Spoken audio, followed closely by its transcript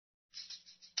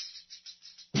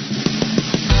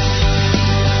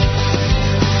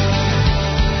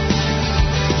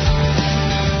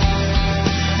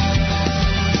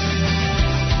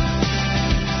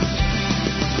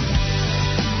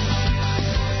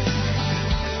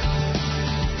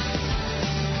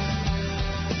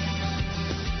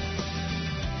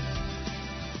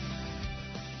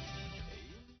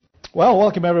Well,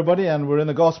 welcome everybody, and we're in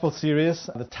the Gospel series.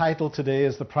 The title today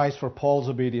is The Price for Paul's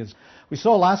Obedience. We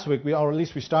saw last week, or at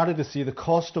least we started to see the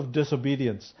cost of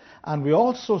disobedience. And we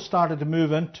also started to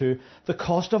move into the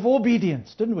cost of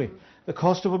obedience, didn't we? The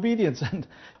cost of obedience. And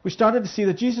we started to see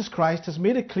that Jesus Christ has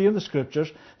made it clear in the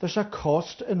Scriptures there's a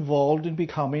cost involved in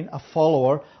becoming a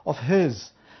follower of His.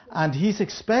 And He's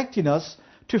expecting us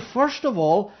to, first of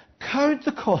all, count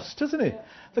the cost, isn't He?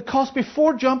 The cost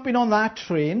before jumping on that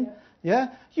train. Yeah,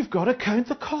 you've got to count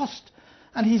the cost.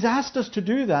 And He's asked us to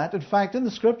do that. In fact, in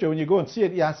the Scripture, when you go and see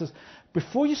it, He asks us,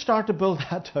 before you start to build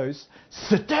that house,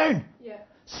 sit down. Yeah.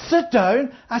 Sit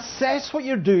down, assess what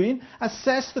you're doing,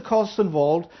 assess the costs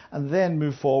involved, and then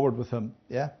move forward with Him.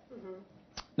 Yeah. Mm-hmm.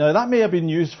 Now, that may have been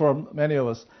news for many of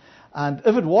us. And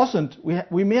if it wasn't,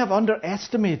 we may have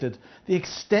underestimated the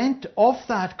extent of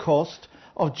that cost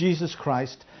of Jesus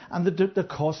Christ and the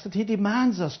cost that He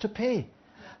demands us to pay.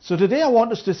 So today I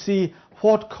want us to see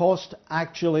what cost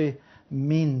actually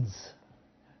means.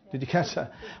 Did you catch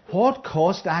that? What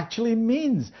cost actually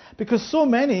means. Because so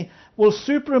many will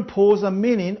superimpose a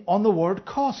meaning on the word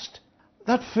cost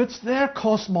that fits their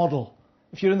cost model.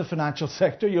 If you're in the financial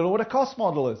sector, you know what a cost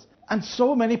model is. And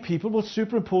so many people will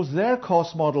superimpose their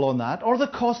cost model on that, or the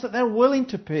cost that they're willing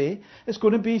to pay is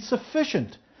going to be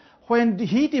sufficient. When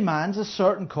He demands a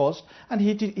certain cost, and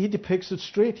He depicts it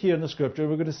straight here in the Scripture,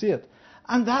 we're going to see it.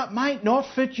 And that might not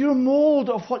fit your mold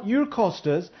of what your cost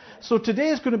is. So today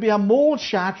is going to be a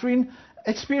mold-shattering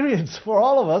experience for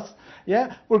all of us.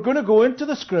 Yeah, we're going to go into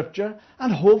the Scripture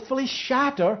and hopefully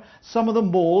shatter some of the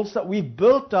molds that we've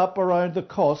built up around the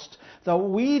cost that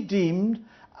we deemed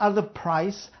are the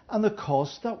price and the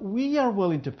cost that we are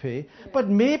willing to pay, but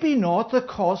maybe not the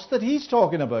cost that He's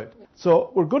talking about.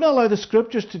 So we're going to allow the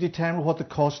Scriptures to determine what the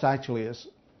cost actually is.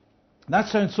 That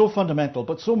sounds so fundamental,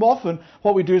 but so often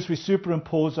what we do is we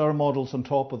superimpose our models on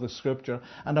top of the Scripture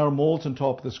and our molds on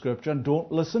top of the Scripture and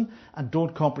don't listen and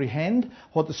don't comprehend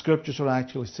what the Scriptures are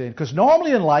actually saying. Because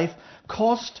normally in life,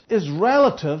 cost is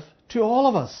relative to all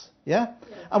of us. Yeah?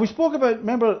 And we spoke about,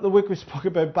 remember the week we spoke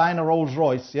about buying a Rolls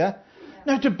Royce, yeah?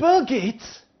 Now to Bill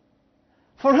Gates,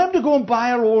 for him to go and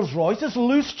buy a Rolls Royce is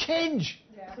loose change.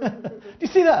 Do you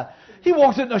see that? He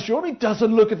walks into a showroom, he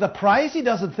doesn't look at the price, he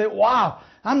doesn't think, wow,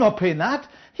 I'm not paying that.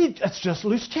 It's just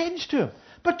loose change to him.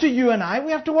 But to you and I,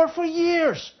 we have to work for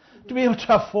years to be able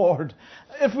to afford,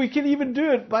 if we can even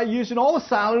do it by using all the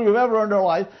salary we've ever earned in our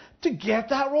life, to get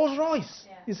that Rolls Royce.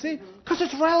 Yeah. You see? Because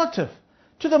it's relative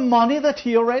to the money that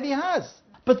He already has.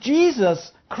 But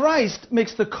Jesus Christ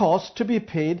makes the cost to be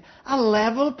paid a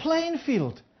level playing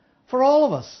field for all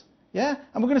of us. Yeah?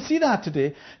 And we're going to see that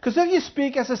today. Because if you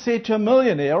speak, as I say, to a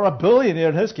millionaire, or a billionaire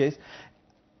in his case,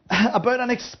 about an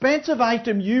expensive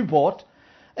item you bought,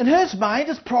 in his mind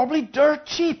it's probably dirt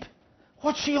cheap.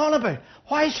 What's she on about?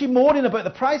 Why is she moaning about the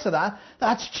price of that?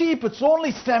 That's cheap. It's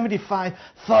only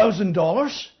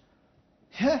 $75,000.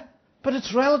 Yeah, but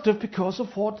it's relative because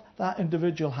of what that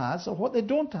individual has or what they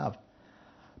don't have.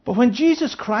 But when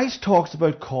Jesus Christ talks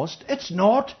about cost, it's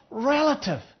not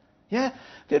relative. Yeah,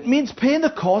 it means paying the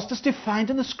cost as defined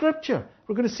in the Scripture.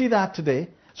 We're going to see that today.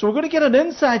 So we're going to get an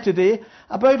insight today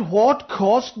about what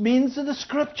cost means in the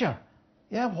Scripture.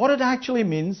 Yeah, what it actually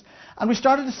means. And we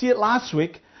started to see it last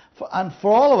week, and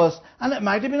for all of us, and it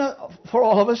might have been, for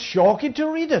all of us, shocking to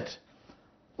read it.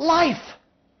 Life.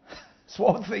 That's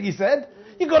one thing He said.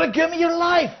 You've got to give me your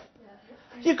life.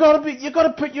 You've got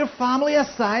to put your family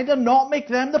aside and not make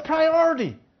them the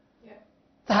priority.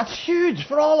 That's huge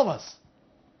for all of us.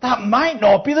 That might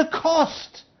not be the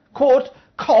cost, quote,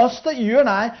 cost that you and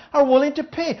I are willing to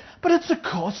pay. But it's a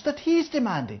cost that He's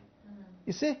demanding.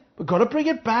 You see? We've got to bring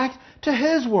it back to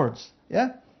His words.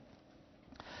 Yeah?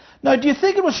 Now, do you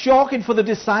think it was shocking for the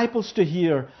disciples to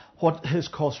hear what His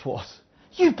cost was?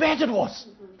 You bet it was.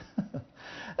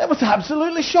 That was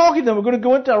absolutely shocking. And we're going to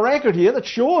go into a record here that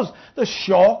shows the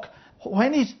shock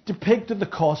when He's depicted the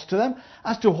cost to them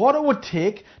as to what it would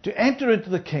take to enter into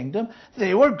the kingdom.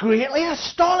 They were greatly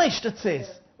astonished, it says.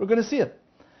 We're going to see it.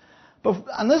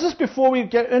 And this is before we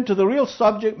get into the real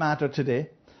subject matter today,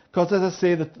 because as I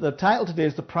say, the title today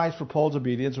is The Price for Paul's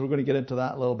Obedience. We're going to get into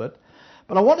that a little bit.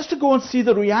 But I want us to go and see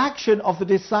the reaction of the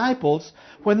disciples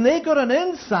when they got an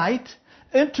insight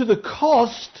into the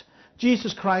cost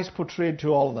Jesus Christ portrayed to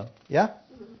all of them. Yeah?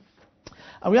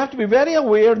 And we have to be very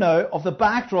aware now of the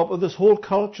backdrop of this whole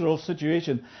cultural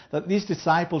situation that these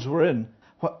disciples were in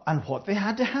and what they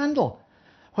had to handle.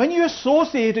 When you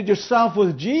associated yourself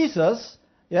with Jesus,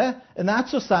 yeah, in that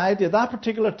society at that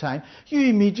particular time, you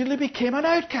immediately became an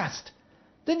outcast,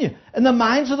 didn't you? In the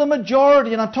minds of the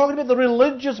majority, and I'm talking about the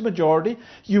religious majority,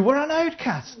 you were an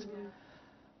outcast.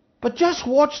 But just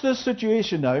watch this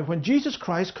situation now when Jesus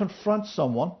Christ confronts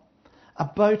someone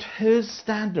about his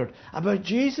standard, about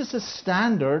Jesus'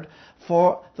 standard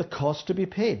for the cost to be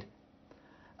paid.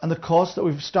 And the cost that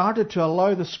we've started to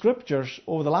allow the scriptures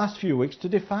over the last few weeks to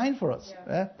define for us.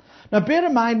 Yeah. Now bear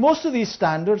in mind, most of these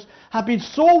standards have been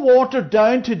so watered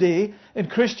down today in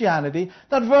Christianity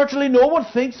that virtually no one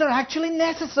thinks they're actually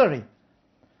necessary.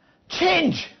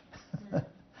 Change!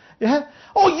 Yeah?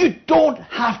 Oh, you don't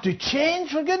have to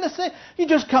change, for goodness sake. You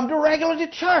just come to regularly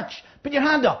church. Put your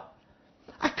hand up.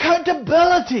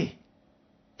 Accountability.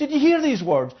 Did you hear these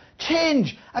words?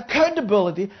 Change.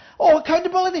 Accountability. Oh,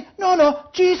 accountability. No.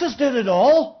 Jesus did it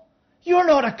all. You're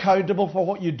not accountable for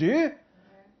what you do.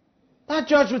 That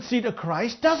judgment seat of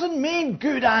Christ doesn't mean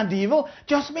good and evil.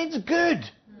 Just means good.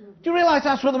 Do you realize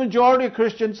that's what the majority of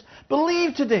Christians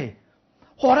believe today?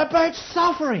 What about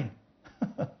suffering?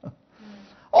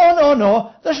 Oh,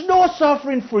 no. There's no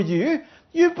suffering for you.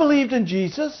 You've believed in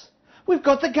Jesus. We've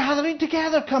got the gathering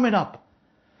together coming up.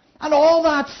 And all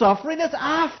that suffering is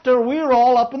after we're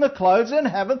all up in the clouds in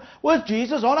heaven with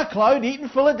Jesus on a cloud eating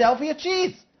Philadelphia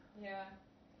cheese. Yeah.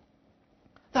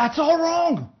 That's all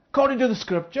wrong. According to the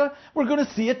scripture, we're going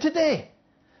to see it today.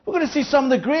 We're going to see some of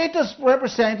the greatest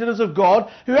representatives of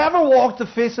God who ever walked the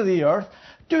face of the earth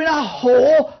doing a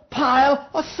whole pile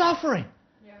of suffering.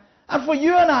 And for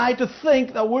you and I to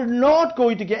think that we're not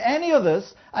going to get any of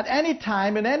this at any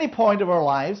time, in any point of our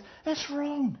lives, it's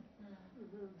wrong.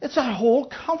 It's a whole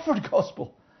comfort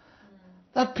gospel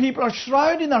that people are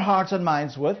shrouding their hearts and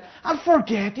minds with and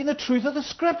forgetting the truth of the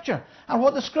scripture and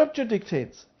what the scripture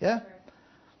dictates. Yeah?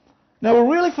 Now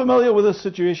we're really familiar with this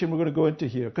situation we're going to go into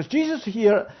here, because Jesus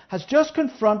here has just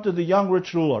confronted the young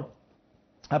rich ruler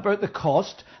about the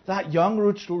cost that young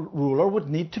rich ruler would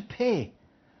need to pay.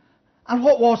 And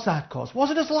what was that cost?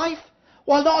 Was it his life?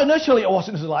 Well, not initially it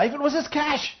wasn't his life, it was his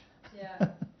cash. Yeah.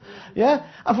 Yeah?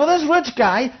 And for this rich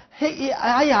guy,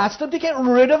 I asked him to get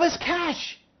rid of his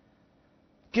cash.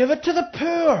 Give it to the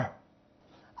poor.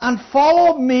 And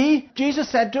follow me, Jesus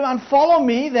said to him, and follow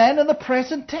me then in the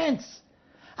present tense.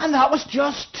 And that was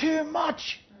just too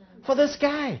much for this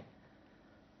guy.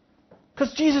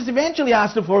 Because Jesus eventually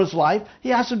asked him for his life.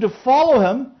 He asked him to follow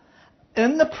him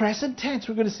in the present tense.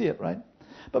 We're going to see it, right?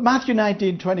 But Matthew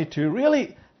 19:22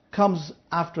 really comes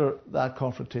after that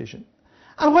confrontation.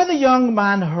 And when the young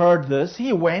man heard this,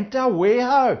 he went away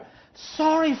how?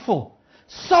 Sorrowful.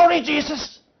 Sorry,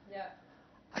 Jesus. Yeah.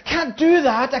 I can't do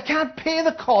that. I can't pay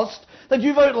the cost that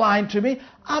you've outlined to me.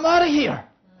 I'm out of here.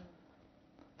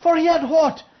 For he had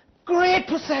what? Great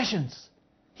possessions.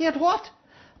 He had what?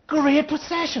 Great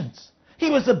possessions. He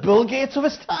was the Bill Gates of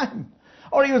his time.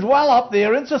 Or he was well up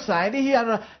there in society.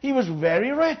 He was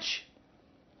very rich.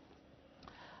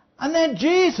 And then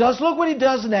Jesus, look what he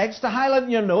does next, to highlight in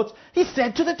your notes. He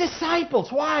said to the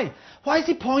disciples. Why? Why is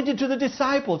he pointing to the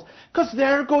disciples? Because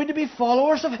they're going to be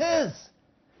followers of his.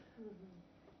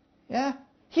 Yeah?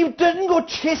 He didn't go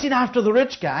chasing after the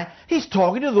rich guy. He's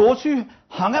talking to those who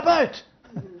hung about.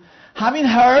 Having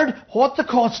heard what the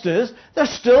cost is, they're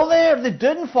still there. They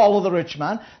didn't follow the rich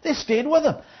man. They stayed with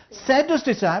him. Said to his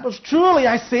disciples, truly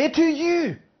I say to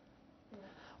you,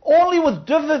 only with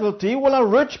difficulty will a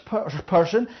rich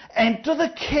person enter the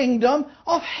kingdom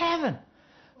of heaven.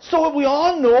 So we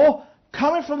all know,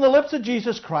 coming from the lips of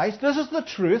Jesus Christ, this is the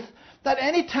truth, that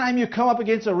any time you come up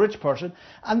against a rich person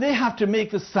and they have to make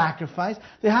the sacrifice,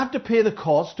 they have to pay the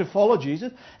cost to follow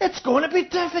Jesus, it's going to be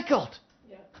difficult.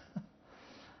 Yeah.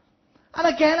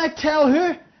 And again, I tell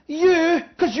who? You,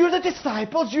 because you're the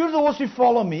disciples, you're those who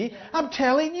follow me. Yeah. I'm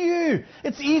telling you,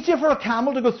 it's easier for a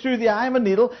camel to go through the eye of a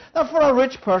needle than for a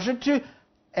rich person to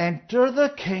enter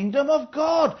the kingdom of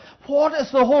God. What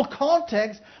is the whole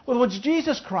context with which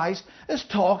Jesus Christ is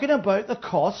talking about the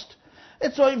cost?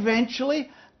 It's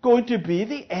eventually going to be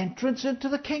the entrance into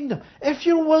the kingdom. If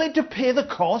you're willing to pay the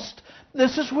cost,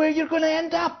 this is where you're going to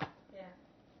end up.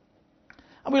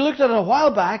 And we looked at it a while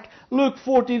back. Luke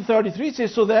 14:33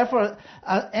 says, so therefore,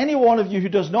 any one of you who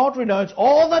does not renounce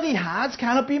all that he has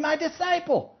cannot be my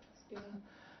disciple.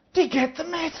 Do you get the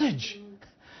message?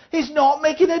 He's not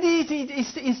making it easy.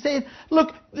 He's saying,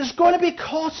 look, there's going to be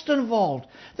cost involved.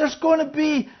 There's going to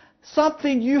be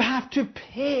something you have to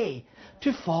pay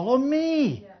to follow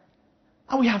me.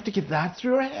 And we have to get that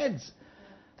through our heads.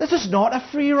 This is not a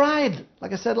free ride,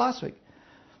 like I said last week.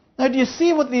 Now, do you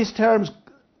see what these terms,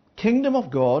 kingdom of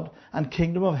God and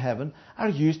kingdom of heaven, are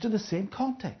used in the same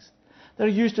context? They're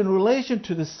used in relation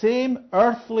to the same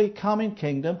earthly coming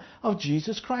kingdom of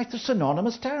Jesus Christ. They're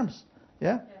synonymous terms.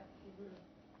 Yeah?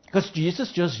 Because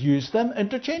Jesus just used them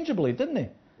interchangeably, didn't he?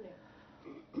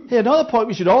 Yeah. Hey, another point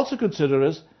we should also consider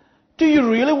is, do you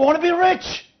really want to be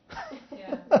rich? Yeah.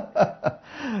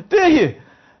 Do you?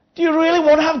 Do you really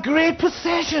want to have great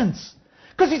possessions?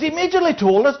 Because he's immediately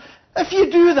told us, if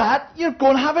you do that, you're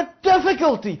going to have a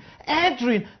difficulty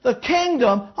entering the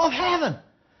kingdom of heaven.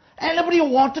 Anybody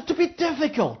want it to be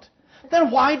difficult?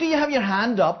 Then why do you have your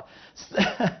hand up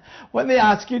when they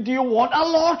ask you, do you want a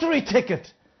lottery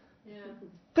ticket?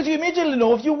 Because you immediately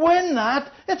know if you win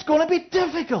that, it's going to be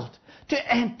difficult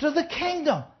to enter the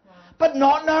kingdom. But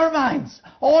not in our minds.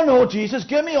 Oh no, Jesus,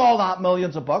 give me all that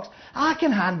millions of bucks. I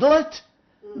can handle it.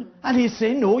 And he's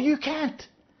saying, no, you can't.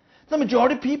 The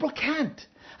majority of people can't.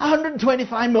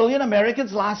 125 million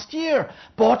Americans last year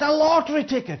bought a lottery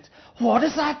ticket. What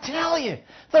does that tell you?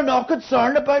 They're not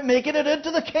concerned about making it into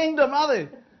the kingdom, are they?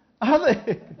 Are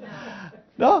they?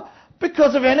 No?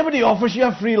 Because if anybody offers you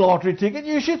a free lottery ticket,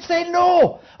 you should say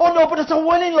no. Oh no, but it's a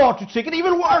winning lottery ticket.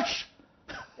 Even worse.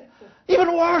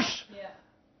 Even worse.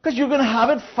 Because you're going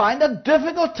to find a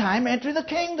difficult time entering the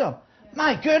kingdom.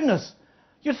 My goodness.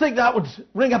 You'd think that would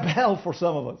ring a bell for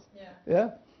some of us. Yeah?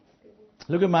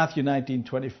 Look at Matthew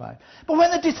 19:25. But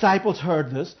when the disciples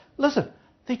heard this, listen,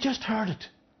 they just heard it.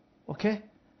 Okay?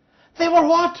 They were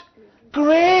what?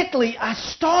 Greatly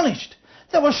astonished.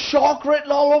 There was shock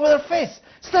written all over their face,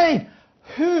 saying,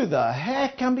 who the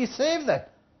heck can be saved then?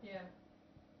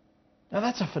 Now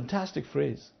that's a fantastic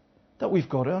phrase that we've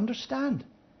got to understand.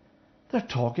 They're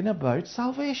talking about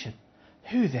salvation.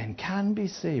 Who then can be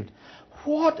saved?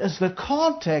 What is the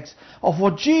context of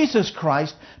what Jesus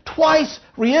Christ twice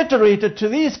reiterated to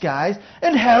these guys,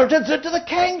 inheritance into the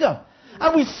kingdom?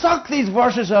 And we suck these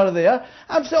verses out of there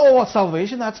and say, oh, what's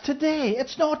salvation? That's today.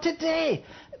 It's not today.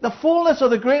 The fullness or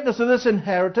the greatness of this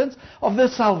inheritance, of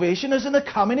this salvation, is in the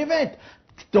coming event.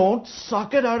 Don't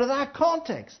suck it out of that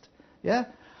context. Yeah?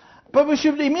 But we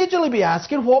should immediately be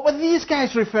asking, what were these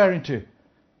guys referring to?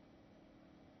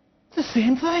 The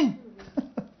same thing.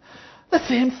 The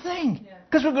same thing.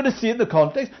 Because we're going to see it in the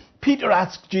context. Peter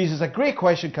asks Jesus a great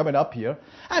question coming up here,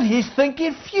 and he's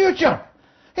thinking future.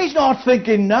 He's not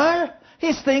thinking now.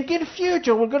 He's thinking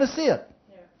future. We're going to see it.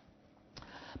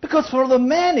 Because for the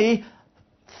many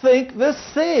think this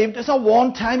saved is a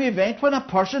one-time event when a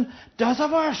person does a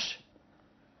verse.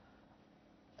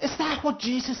 Is that what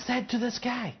Jesus said to this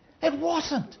guy? It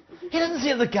wasn't. He didn't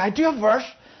say to the guy, do a verse.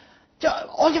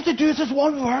 All you have to do is just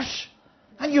one verse,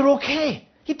 and you're okay.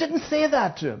 He didn't say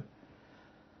that to him.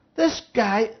 This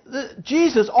guy,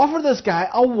 Jesus offered this guy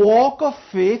a walk of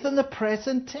faith in the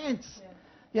present tense.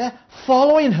 Yeah,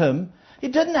 following him. He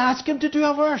didn't ask him to do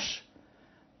a verse.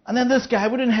 And then this guy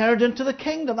would inherit into the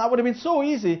kingdom. That would have been so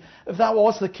easy if that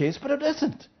was the case, but it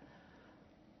isn't.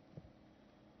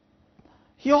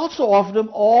 He also offered him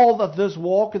all that this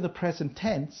walk in the present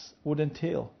tense would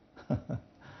entail.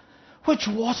 Which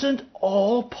wasn't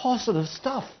all positive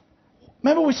stuff.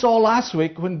 Remember we saw last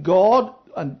week when God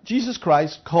and Jesus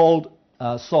Christ called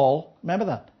Saul. Remember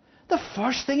that? The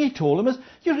first thing he told him is,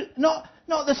 you're not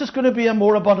this is going to be a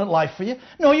more abundant life for you.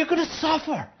 No, you're going to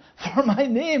suffer for my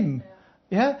name.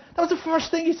 Yeah? That was the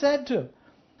first thing he said to him.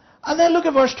 And then look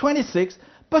at verse 26.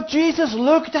 But Jesus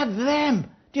looked at them.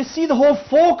 Do you see the whole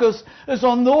focus is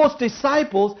on those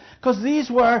disciples, because these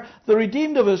were the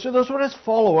redeemed of Israel. Those were his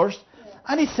followers.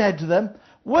 And he said to them,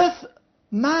 with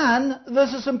man,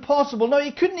 this is impossible. Now,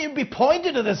 he couldn't even be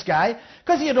pointed to this guy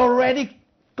because he had already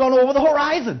gone over the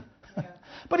horizon.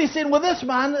 But he's saying, with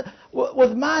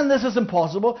man, this is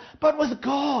impossible. But with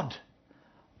God,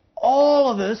 all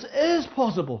of this is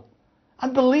possible.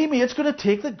 And believe me, it's going to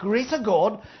take the grace of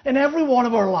God in every one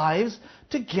of our lives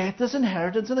to get this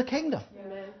inheritance in the kingdom.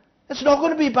 Amen. It's not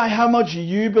going to be by how much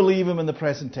you believe him in the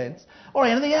present tense or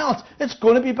anything else. It's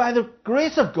going to be by the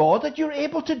grace of God that you're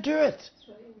able to do it.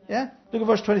 Yeah? Look at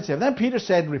verse 27. Then Peter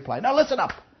said in reply, now listen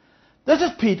up. This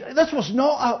is Peter. This was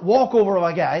not a walkover of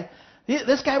a guy.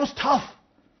 This guy was tough.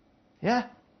 Yeah?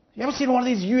 You ever seen one of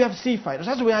these UFC fighters?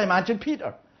 That's the way I imagine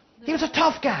Peter. He was a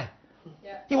tough guy.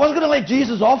 Yeah. He wasn't going to let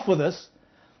Jesus off with this.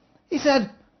 He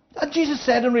said, and Jesus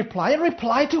said in reply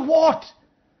to what?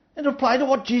 In reply to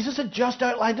what Jesus had just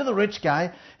outlined to the rich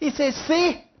guy, he says,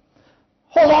 see,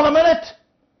 hold on a minute,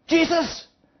 Jesus,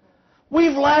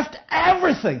 we've left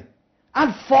everything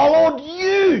and followed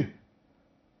you.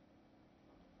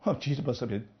 Oh, Jesus must have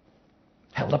been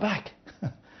held aback.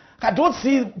 I don't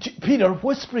see Peter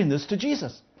whispering this to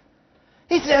Jesus.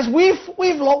 He says, we've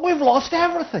lost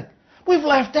everything. We've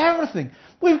left everything.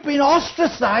 We've been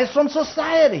ostracized from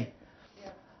society.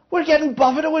 We're getting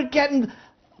buffeted. We're getting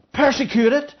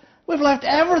persecuted. We've left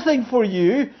everything for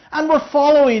you, and we're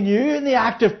following you in the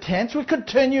active tense. We're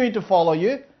continuing to follow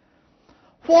you.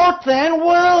 What then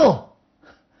will?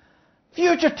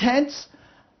 Future tense,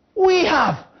 we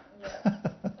have.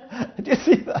 Do you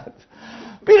see that?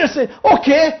 Peter said,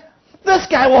 okay, this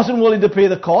guy wasn't willing to pay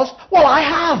the cost. Well, I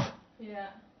have. Yeah.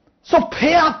 So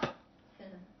pay up.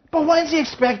 But when's he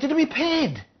expected to be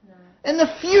paid? No. In the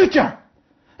future.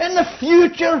 In the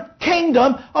future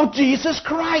kingdom of Jesus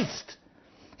Christ.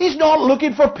 He's not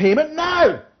looking for payment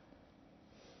now.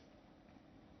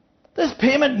 This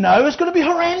payment now is going to be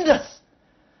horrendous.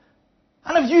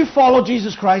 And if you follow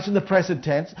Jesus Christ in the present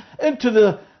tense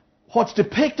into what's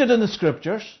depicted in the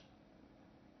Scriptures,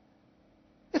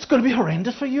 it's going to be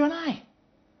horrendous for you and I.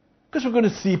 Because we're going to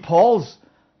see Paul's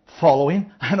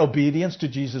following and obedience to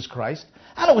Jesus Christ.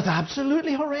 And it was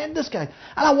absolutely horrendous, guys.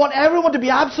 And I want everyone to be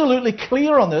absolutely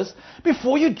clear on this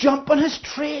before you jump on his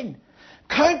train.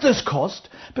 Count this cost,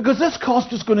 because this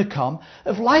cost is going to come.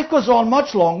 If life goes on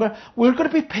much longer, we're going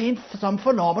to be paying for some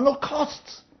phenomenal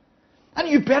costs. And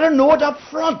you better know it up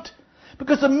front.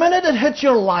 Because the minute it hits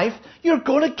your life, you're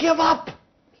going to give up.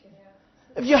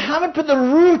 If you haven't put the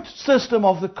root system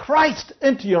of the Christ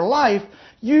into your life,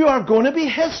 you are going to be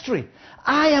history.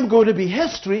 I am going to be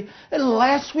history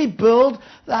unless we build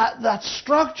that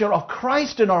structure of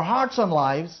Christ in our hearts and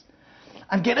lives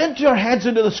and get into our heads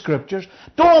into the Scriptures.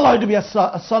 Don't allow it to be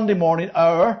a Sunday morning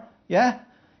hour. Yeah?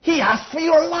 He asked for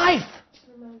your life.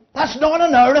 That's not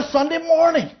an hour, a Sunday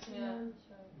morning. Yeah.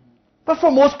 But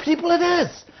for most people it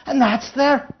is. And that's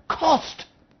their cost.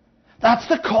 That's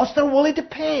the cost they're willing to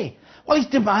pay. Well, he's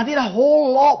demanding a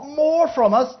whole lot more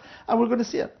from us, and we're going to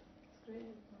see it.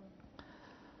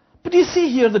 But you see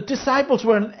here, the disciples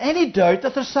were in any doubt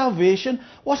that their salvation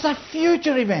was a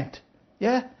future event.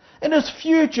 Yeah? In his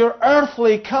future,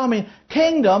 earthly coming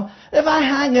kingdom, if I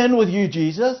hang in with you,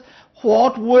 Jesus,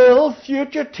 what will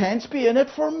future tense be in it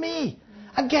for me?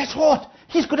 And guess what?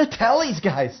 He's going to tell these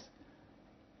guys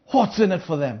what's in it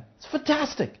for them. It's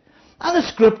fantastic. And the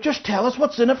Scriptures tell us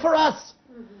what's in it for us.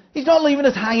 He's not leaving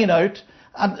us hanging out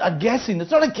and guessing.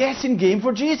 It's not a guessing game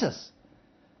for Jesus.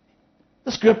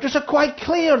 The Scriptures are quite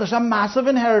clear. There's a massive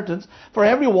inheritance for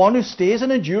everyone who stays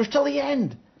and endures till the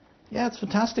end. Yeah, it's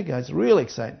fantastic, guys. Really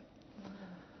exciting.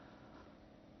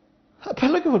 But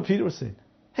look at what Peter was saying.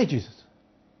 Hey, Jesus,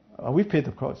 we've paid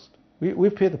the cost.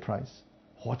 We've paid the price.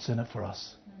 What's in it for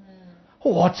us?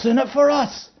 What's in it for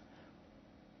us?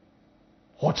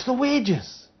 What's the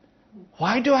wages?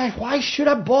 Why should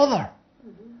I bother?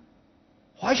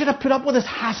 Why should I put up with this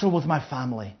hassle with my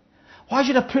family? Why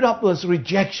should I put up with this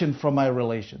rejection from my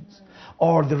relations?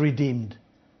 Or the redeemed?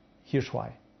 Here's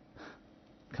why.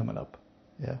 Coming up.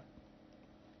 Yeah.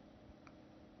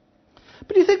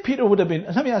 But do you think Peter would have been,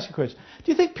 let me ask you a question.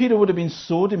 Do you think Peter would have been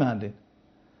so demanding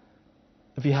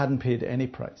if he hadn't paid any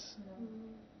price? No.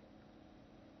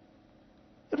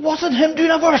 It wasn't him doing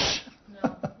a verse.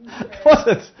 No. Was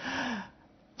it?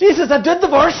 Jesus, I did the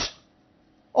verse.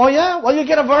 Oh yeah? Well, you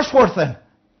get a verse worth then.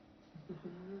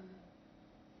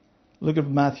 Look at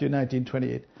Matthew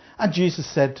 19:28. And Jesus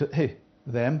said to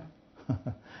them,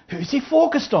 who's he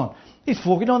focused on? He's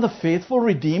focused on the faithful,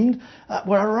 redeemed that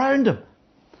were around him.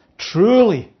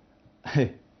 Truly,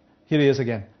 here he is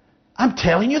again. I'm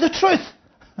telling you the truth.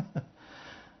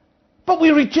 But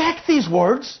we reject these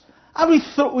words, and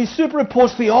we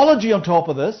superimpose theology on top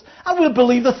of this, and we'll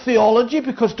believe the theology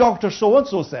because Dr.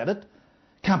 So-and-so said it.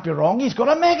 Can't be wrong. He's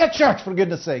got a mega church, for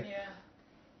goodness sake. Yeah.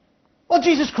 Well,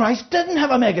 Jesus Christ didn't have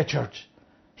a mega church.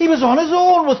 He was on his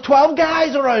own with 12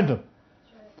 guys around him.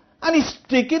 And he's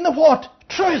speaking the what?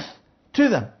 Truth to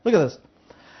them. Look at this.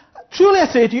 Truly I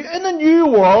say to you, in the new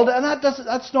world, and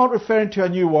that's not referring to a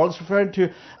new world, it's referring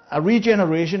to a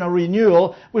regeneration, a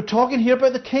renewal. We're talking here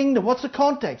about the kingdom. What's the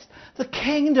context? The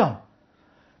kingdom.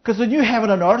 Because the new heaven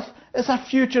and earth is a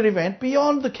future event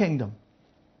beyond the kingdom.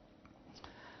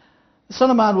 The Son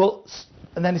of Man will...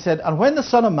 And then he said, and when the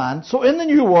Son of Man, so in the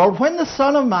new world, when the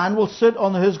Son of Man will sit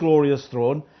on his glorious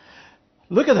throne,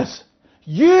 look at this.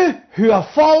 You who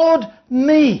have followed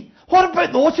me. What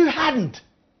about those who hadn't?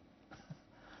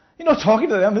 He's not talking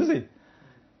to them, is he?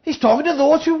 He's talking to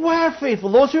those who were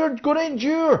faithful, those who are going to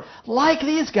endure, like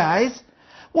these guys,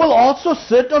 will also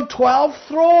sit on 12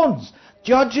 thrones,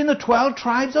 judging the 12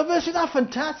 tribes of Israel. Isn't that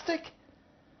fantastic?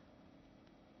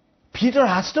 Peter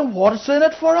asked him, what's in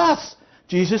it for us?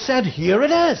 Jesus said, here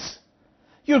it is.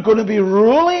 You're going to be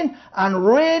ruling and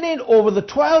reigning over the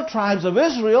 12 tribes of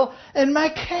Israel in my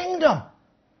kingdom.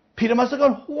 Peter must have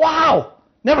gone, wow,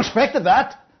 never expected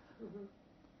that.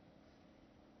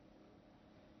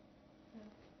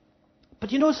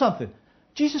 But you know something?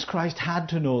 Jesus Christ had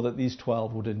to know that these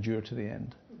 12 would endure to the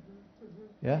end.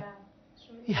 Yeah?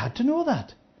 He had to know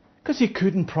that. Because he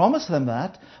couldn't promise them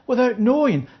that without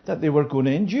knowing that they were going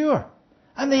to endure.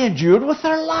 And they endured with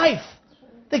their life.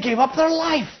 They gave up their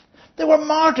life. They were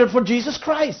martyred for Jesus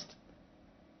Christ.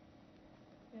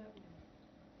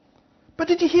 But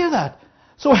did you hear that?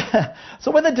 So, so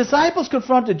when the disciples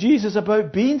confronted Jesus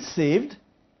about being saved,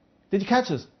 did you catch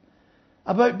this?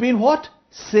 About being what?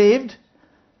 Saved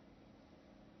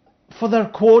for their,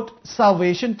 quote,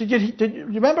 salvation. Did you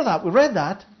remember that? We read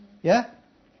that. Yeah?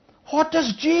 What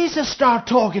does Jesus start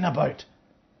talking about?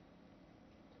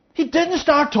 He didn't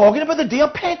start talking about the day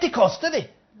of Pentecost, did he?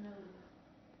 No.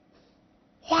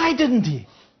 Why didn't he?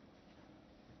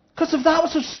 Because if that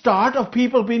was the start of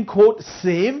people being, quote,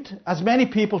 saved, as many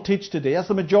people teach today, as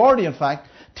the majority, in fact,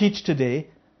 teach today,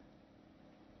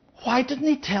 why didn't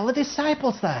he tell the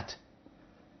disciples that?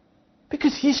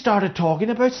 Because he started talking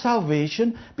about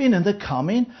salvation being in the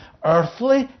coming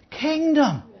earthly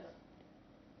kingdom.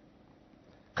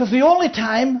 Because the only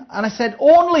time, and I said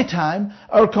only time,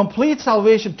 our complete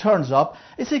salvation turns up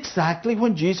is exactly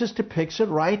when Jesus depicts it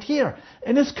right here,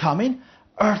 in his coming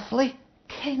earthly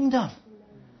kingdom.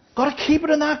 Got to keep it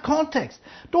in that context.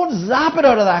 Don't zap it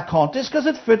out of that context because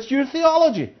it fits your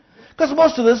theology. Because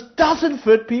most of this doesn't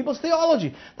fit people's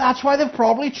theology. That's why they've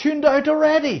probably tuned out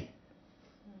already.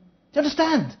 Do you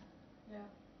understand? Yeah.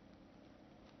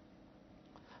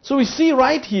 So we see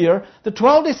right here, the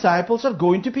 12 disciples are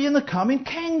going to be in the coming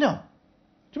kingdom.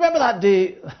 Do you remember that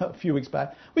day a few weeks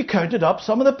back? We counted up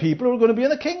some of the people who are going to be in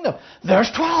the kingdom. There's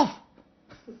 12.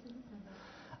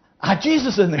 And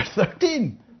Jesus in there,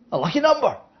 13. A lucky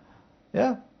number.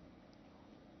 Yeah.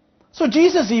 So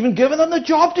Jesus even given them the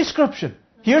job description.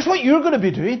 Here's what you're going to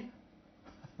be doing.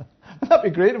 Wouldn't that be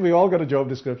great if we all got a job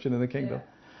description in the kingdom? Yeah.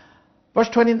 Verse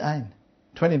 29.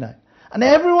 And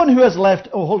everyone who has left...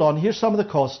 Oh, hold on. Here's some of the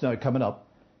costs now coming up.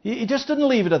 He just didn't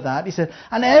leave it at that. He said,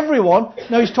 and everyone...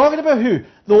 Now he's talking about who?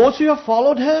 Those who have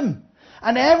followed him.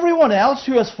 And everyone else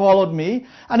who has followed me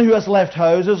and who has left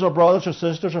houses or brothers or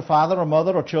sisters or father or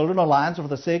mother or children or lands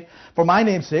for my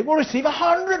name's sake will receive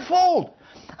 100-fold.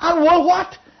 And will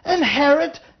what?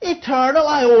 Inherit eternal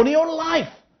Ionian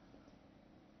life.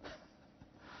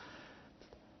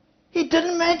 He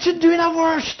didn't mention doing a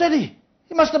verse, did he?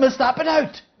 He must have missed that bit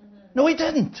out. No, he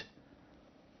didn't.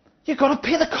 You've got to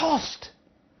pay the cost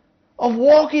of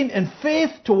walking in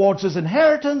faith towards his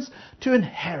inheritance to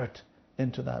inherit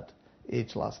into that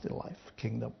age-lasting life,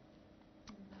 kingdom.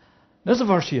 There's a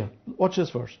verse here. Watch this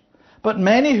verse. But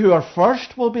many who are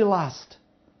first will be last,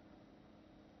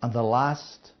 and the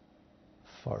last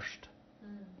first.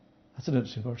 That's an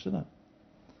interesting verse, isn't it?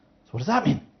 So what does that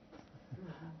mean?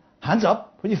 Hands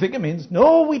up. What do you think it means?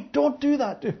 No, we don't do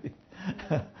that, do we?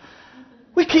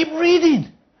 We keep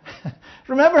reading.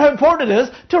 Remember how important it is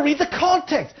to read the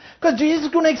context. Because Jesus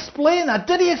is going to explain that.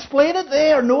 Did he explain it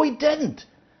there? No, he didn't.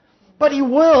 But he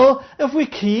will if we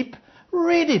keep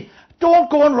reading. Don't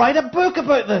go and write a book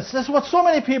about this. This is what so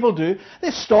many people do.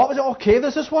 They stop and say, okay,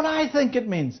 this is what I think it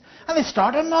means. And they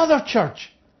start another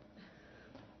church.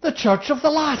 The church of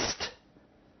the last.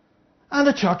 And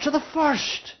the church of the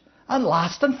first. And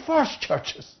last and first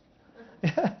churches.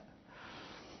 Yeah.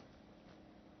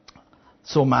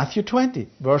 So Matthew 20,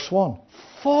 verse 1.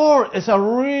 For is a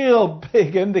real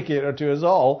big indicator to us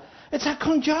all. It's a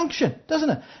conjunction, doesn't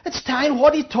it? It's tying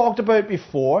what he talked about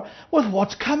before with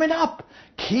what's coming up.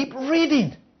 Keep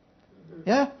reading.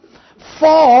 Yeah?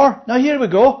 For, now here we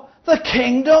go, the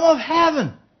kingdom of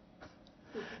heaven.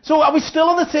 So are we still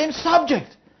on the same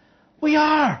subject? We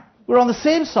are. We're on the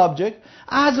same subject,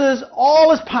 as is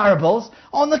all his parables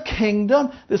on the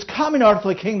kingdom, this coming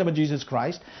earthly kingdom of Jesus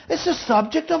Christ. It's the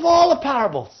subject of all the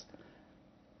parables.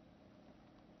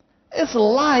 It's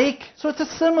like, so it's a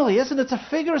simile, isn't it? It's a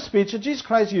figure of speech that Jesus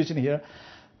Christ is using here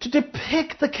to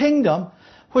depict the kingdom,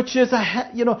 which is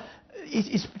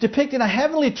he's depicting a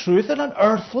heavenly truth in an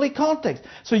earthly context.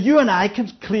 So you and I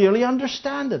can clearly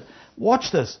understand it.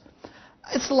 Watch this.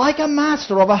 It's like a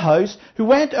master of a house who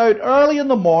went out early in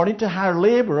the morning to hire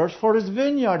labourers for his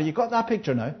vineyard. You got that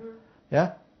picture now? Mm-hmm.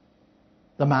 Yeah?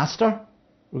 The master,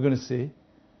 we're going to see,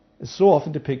 is so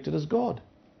often depicted as God.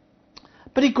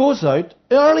 But he goes out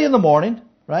early in the morning,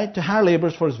 right, to hire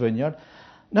labourers for his vineyard.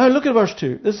 Now look at verse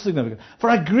 2. This is significant. For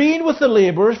agreeing with the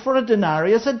labourers for a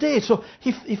denarius a day. So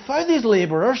he found these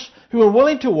labourers who were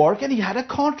willing to work, and he had a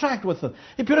contract with them.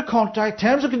 He put a contract,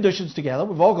 terms and conditions together.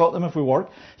 We've all got them if we work.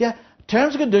 Yeah,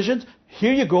 terms and conditions.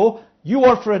 Here you go. You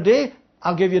work for a day,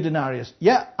 I'll give you a denarius.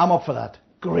 Yeah, I'm up for that.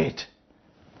 Great.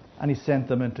 And he sent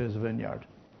them into his vineyard.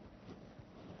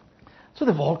 So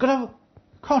they've all got a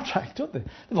contract, don't they?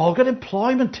 They've all got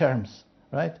employment terms,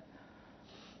 right?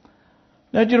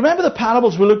 Now, do you remember the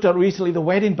parables we looked at recently, the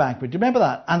wedding banquet? Do you remember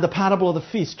that? And the parable of the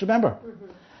feast, do you remember? Mm-hmm.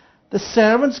 The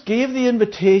servants gave the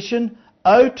invitation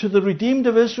out to the redeemed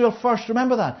of Israel first.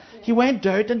 Remember that? Yeah. He went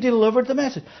out and delivered the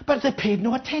message. But they paid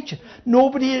no attention.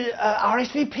 Nobody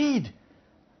RSVP'd.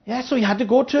 Yeah, so he had to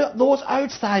go to those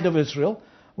outside of Israel.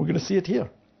 We're going to see it here.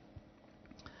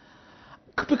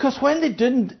 Because when they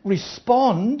didn't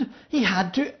respond, he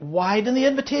had to widen the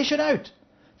invitation out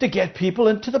to get people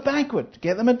into the banquet, to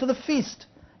get them into the feast.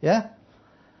 Yeah?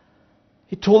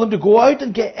 He told them to go out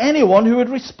and get anyone who would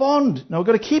respond. Now we've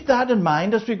got to keep that in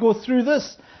mind as we go through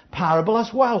this parable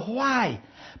as well. Why?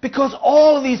 Because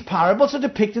all of these parables are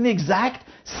depicting the exact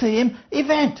same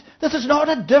event. This is not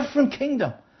a different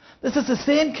kingdom. This is the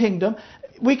same kingdom.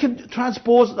 We can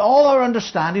transpose all our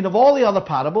understanding of all the other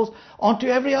parables onto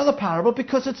every other parable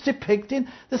because it's depicting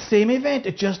the same event.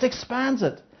 It just expands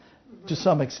it to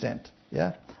some extent.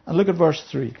 Yeah? And look at verse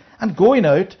 3. And going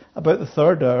out about the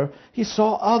third hour, he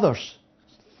saw others.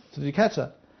 So did you catch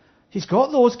that? He's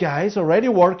got those guys already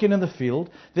working in the field.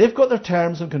 They've got their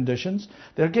terms and conditions.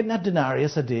 They're getting a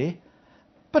denarius a day.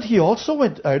 But he also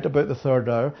went out about the third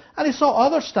hour and he saw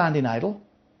others standing idle,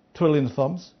 twiddling the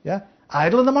thumbs, yeah,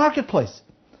 idle in the marketplace.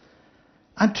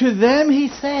 And to them he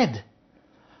said,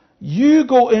 you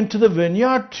go into the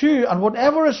vineyard too, and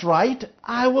whatever is right,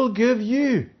 I will give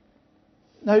you.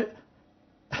 Now,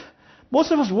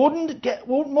 most of us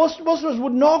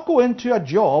would not go into a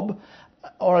job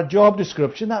or a job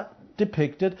description that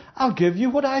depicted, I'll give you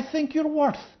what I think you're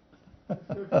worth. Do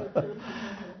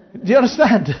you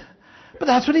understand? But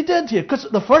that's what he did here. Because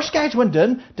the first guys went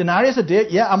in, denarius a day,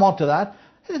 yeah, I'm on to that.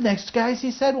 The next guys,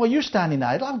 he said, well, you're standing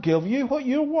idle, I'll give you what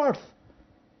you're worth.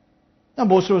 Now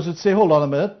most of us would say, hold on a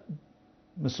minute,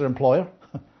 Mr. Employer.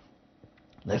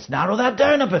 Let's narrow that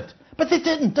down a bit. But they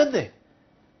didn't, did they?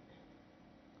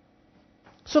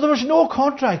 So there was no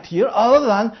contract here other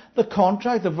than the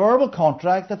contract, the verbal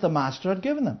contract that the master had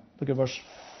given them. Look at verse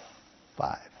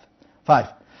 5.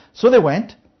 So they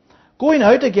went. Going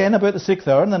out again about the 6th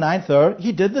hour and the 9th hour,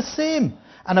 he did the same.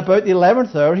 And about the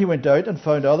 11th hour he went out and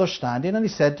found others standing, and he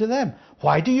said to them,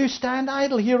 why do you stand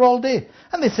idle here all day?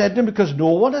 And they said to him, because no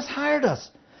one has hired us.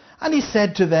 And he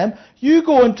said to them, you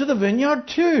go into the vineyard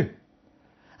too.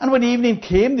 And when evening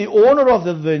came, the owner of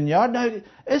the vineyard, now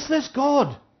is this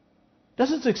God?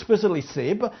 Doesn't explicitly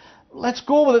say, but let's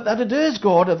go with it that it is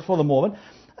God for the moment.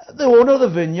 The owner of the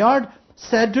vineyard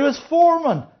said to his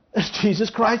foreman, is Jesus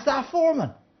Christ that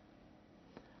foreman?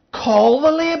 Call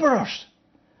the labourers.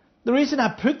 The reason I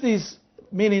put these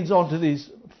meanings onto these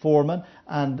foremen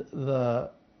and the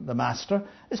master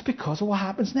is because of what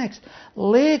happens next.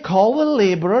 Call the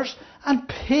labourers and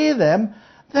pay them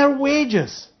their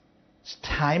wages. It's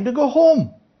time to go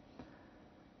home.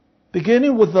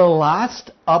 Beginning with the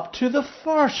last up to the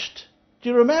first. Do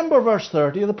you remember verse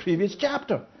 30 of the previous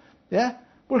chapter? Yeah?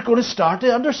 We're going to start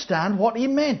to understand what he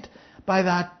meant by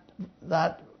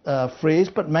that phrase,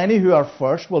 but many who are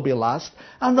first will be last,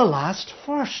 and the last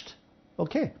first.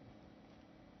 Okay.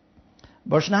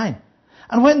 Verse 9.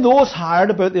 And when those hired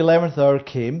about the 11th hour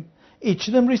came, each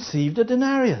of them received a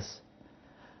denarius.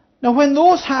 Now when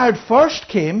those hired first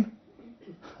came,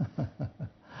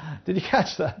 did you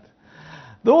catch that?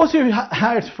 Those who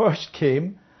hired first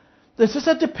came, this is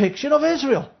a depiction of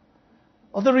Israel,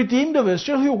 of the redeemed of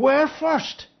Israel who were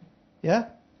first. Yeah?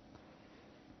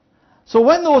 So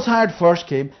when those hired first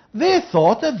came, they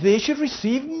thought that they should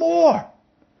receive more.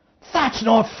 That's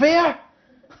not fair.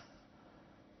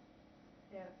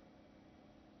 Yeah.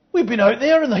 We've been out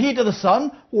there in the heat of the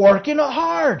sun, working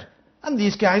hard, and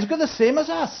these guys got the same as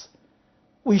us.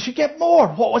 We should get more.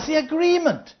 What was the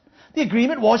agreement? The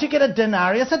agreement was you get a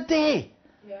denarius a day.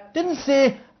 Yeah. Didn't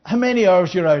say how many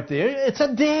hours you're out there. It's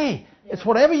a day. Yeah. It's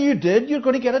whatever you did, you're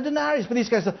going to get a denarius. But these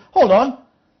guys said, hold on.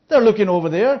 They're looking over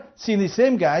there, seeing these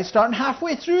same guys starting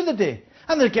halfway through the day.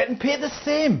 And they're getting paid the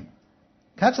same.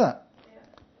 Catch that?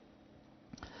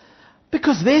 Yeah.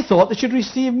 Because they thought they should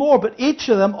receive more. But each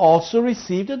of them also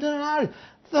received a denarius.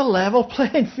 The level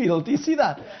playing field. Do you see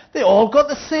that? Yeah. They all got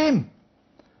the same.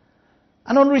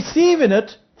 And on receiving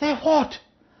it, they what?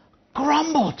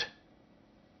 Grumbled.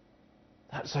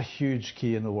 That's a huge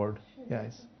key in the word,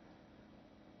 guys.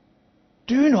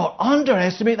 Do not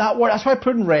underestimate that word. That's why I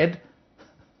put in red.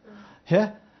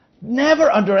 Yeah? Never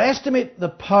underestimate the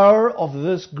power of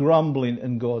this grumbling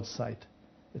in God's sight.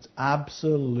 It's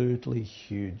absolutely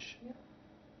huge. Yeah.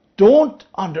 Don't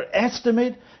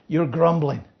underestimate your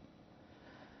grumbling.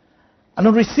 And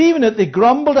on receiving it, they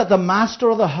grumbled at the master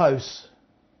of the house.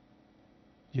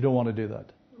 You don't want to do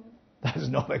that. No. That is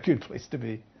not a good place to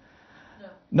be. No.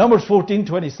 Numbers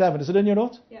 14:27. Is it in your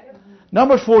notes? Yeah. Mm-hmm.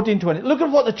 Numbers 14:20. Look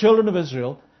at what the children of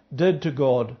Israel did to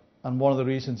God, and one of the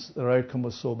reasons their outcome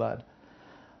was so bad.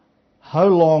 How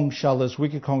long shall this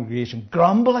wicked congregation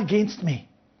grumble against me?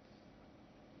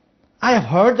 I have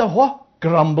heard the what?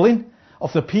 Grumbling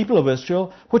of the people of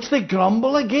Israel, which they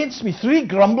grumble against me. 3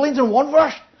 grumblings in one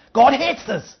verse. God hates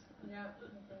this.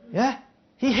 Yeah?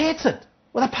 He hates it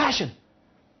with a passion.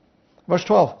 Verse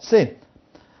 12, saying,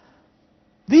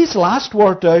 these last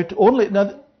worked out only...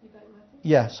 Now,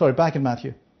 yeah, sorry, back in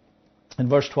Matthew. In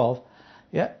verse 12.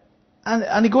 Yeah?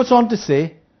 And he goes on to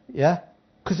say, yeah,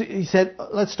 because he said,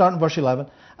 let's start in verse 11.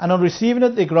 And on receiving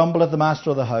it, they grumbled at the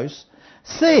master of the house,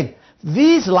 saying,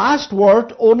 these last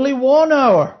worked only 1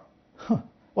 hour.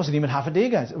 Wasn't even half a day,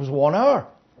 guys. It was 1 hour.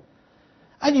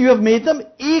 And you have made them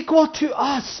equal to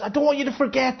us. I don't want you to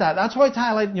forget that. That's why it's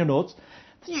highlighted in your notes.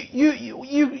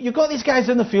 You got these guys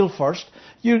in the field first.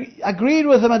 You agreed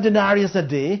with them a denarius a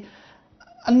day.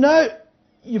 And now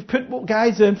you've put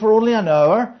guys in for only an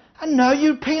hour. And now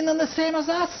you're paying them the same as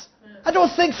us. I don't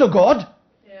think so, God.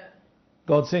 Yeah.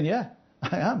 God's saying, yeah,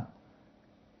 I am.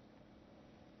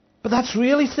 But that's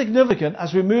really significant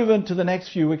as we move into the next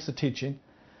few weeks of teaching,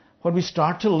 when we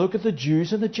start to look at the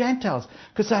Jews and the Gentiles.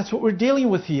 Because that's what we're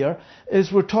dealing with here,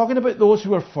 is we're talking about those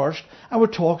who were first, and we're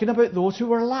talking about those who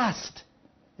were last.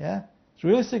 Yeah? It's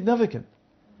really significant.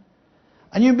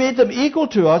 And you made them equal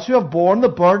to us who have borne the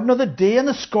burden of the day and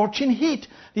the scorching heat.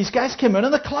 These guys came in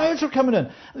and the clouds were coming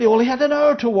in. They only had an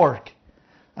hour to work.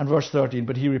 And verse 13,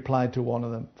 but he replied to one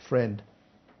of them, friend.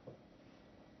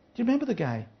 Do you remember the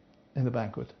guy in the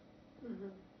banquet? Mm-hmm.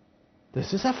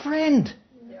 This is a friend.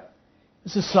 Yeah.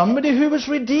 This is somebody who was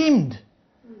redeemed.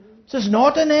 Mm-hmm. This is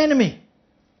not an enemy.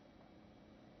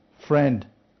 Friend,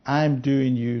 I'm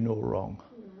doing you no wrong.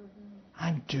 Mm-hmm.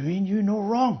 I'm doing you no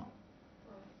wrong.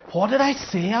 What did I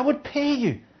say I would pay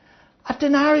you? A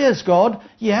denarius, God.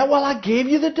 Yeah, well, I gave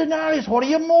you the denarius. What are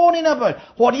you moaning about?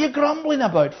 What are you grumbling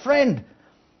about? Friend,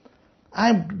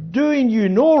 I'm doing you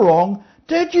no wrong.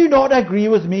 Did you not agree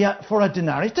with me for a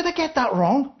denarius? Did I get that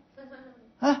wrong?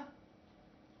 Huh?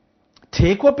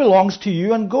 Take what belongs to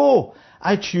you and go.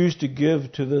 I choose to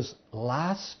give to this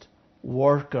last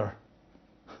worker.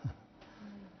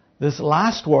 This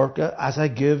last worker as I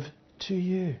give to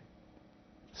you.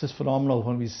 This is phenomenal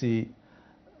when we see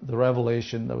the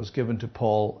revelation that was given to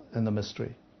Paul in the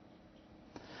mystery.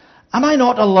 Am I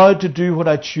not allowed to do what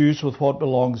I choose with what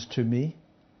belongs to me?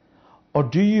 Or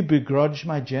do you begrudge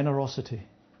my generosity?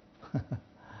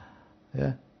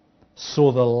 Yeah.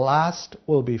 So the last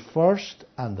will be first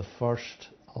and the first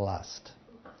last.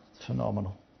 It's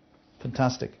phenomenal.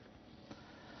 Fantastic.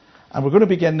 And we're going to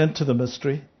be getting into the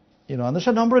mystery. And there's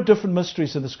a number of different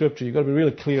mysteries in the scripture. You've got to be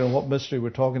really clear on what mystery we're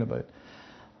talking about.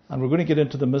 And we're going to get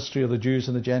into the mystery of the Jews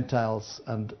and the Gentiles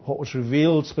and what was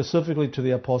revealed specifically to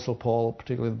the Apostle Paul,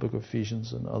 particularly in the book of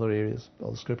Ephesians and other areas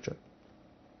of the scripture.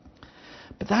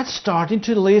 But that's starting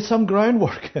to lay some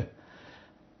groundwork.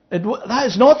 That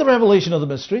is not the revelation of the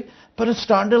mystery, but it's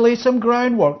starting to lay some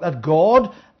groundwork that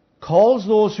God calls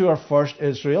those who are first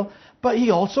Israel, but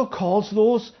he also calls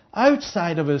those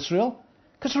outside of Israel.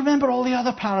 Because remember all the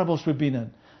other parables we've been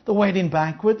in. The wedding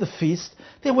banquet, the feast,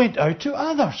 they went out to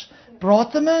others,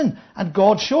 brought them in. And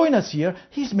God's showing us here,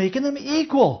 he's making them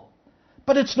equal.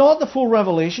 But it's not the full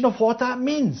revelation of what that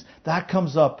means. That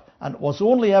comes up and was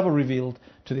only ever revealed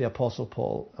to the Apostle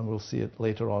Paul. And we'll see it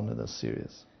later on in this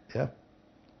series. Yeah.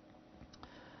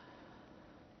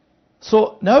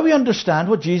 So now we understand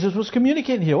what Jesus was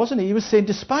communicating here, wasn't he? He was saying,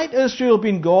 despite Israel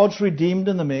being God's redeemed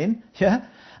in the main, yeah,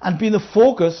 and being the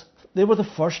focus, they were the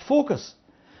first focus.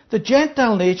 The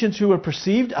Gentile nations who were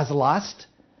perceived as last,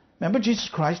 remember Jesus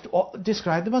Christ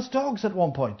described them as dogs at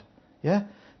one point. Yeah,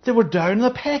 they were down in the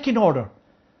pecking order.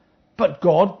 But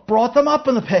God brought them up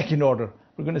in the pecking order.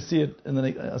 We're going to see it,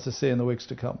 as I say, in the weeks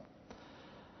to come.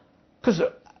 Because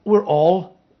we're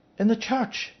all in the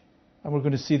church. And we're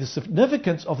going to see the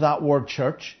significance of that word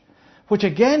church, which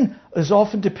again is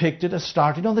often depicted as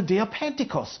starting on the day of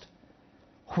Pentecost.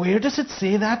 Where does it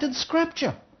say that in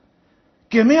Scripture?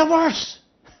 Give me a verse.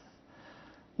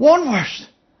 One verse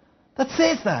that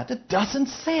says that. It doesn't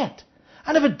say it.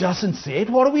 And if it doesn't say it,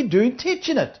 what are we doing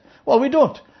teaching it? Well, we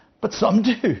don't, but some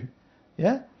do.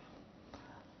 Yeah?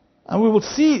 And we will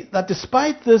see that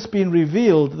despite this being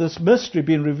revealed, this mystery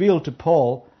being revealed to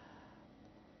Paul,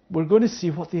 we're going to see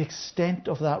what the extent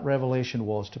of that revelation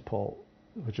was to Paul,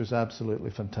 which was absolutely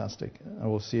fantastic.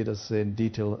 And we'll see it in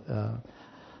detail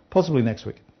possibly next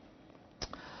week.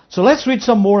 So let's read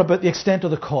some more about the extent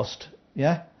of the cost,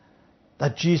 yeah,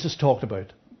 that Jesus talked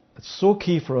about. It's so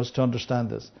key for us to understand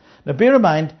this. Now bear in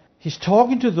mind, he's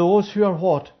talking to those who are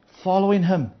what? Following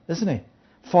him, isn't he?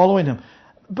 Following him.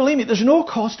 Believe me, there's no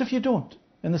cost if you don't,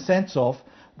 in the sense of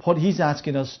what he's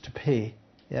asking us to pay.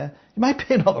 Yeah, you might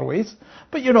pay in other ways,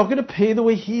 but you're not going to pay the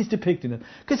way he's depicting it.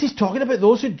 Because he's talking about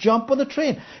those who jump on the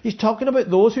train. He's talking about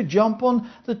those who jump on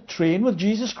the train with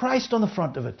Jesus Christ on the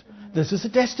front of it. This is the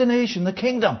destination, the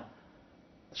kingdom.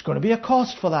 There's going to be a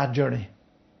cost for that journey.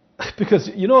 Because,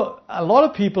 you know, a lot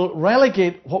of people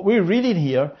relegate what we're reading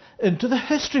here into the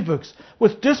history books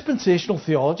with dispensational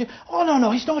theology. Oh,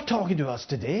 no, he's not talking to us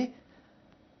today.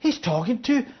 He's talking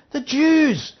to the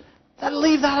Jews.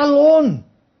 Leave that alone.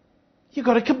 You've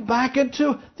got to come back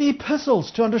into the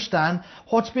epistles to understand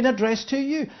what's been addressed to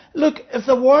you. Look, if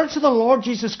the words of the Lord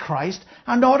Jesus Christ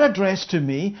are not addressed to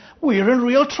me, we're in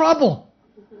real trouble.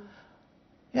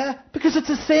 Yeah, because it's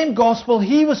the same gospel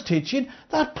he was teaching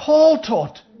that Paul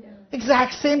taught.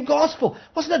 Exact same gospel.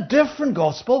 It wasn't a different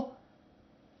gospel.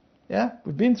 Yeah,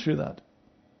 we've been through that.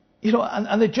 You know,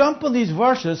 and they jump on these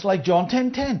verses like John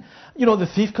 10:10. You know, the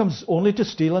thief comes only to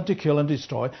steal and to kill and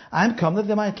destroy. I am come that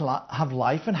they might have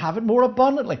life and have it more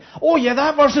abundantly. Oh yeah,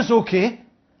 that verse is okay.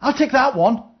 I'll take that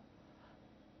one.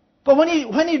 But when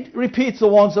he repeats the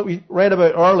ones that we read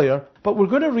about earlier, but we're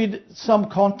going to read some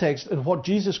context in what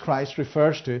Jesus Christ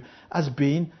refers to as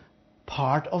being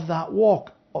part of that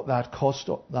walk, of that cost,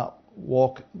 that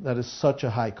walk that is such a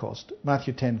high cost.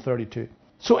 Matthew 10:32.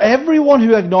 So everyone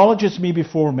who acknowledges me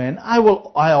before men, I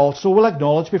also will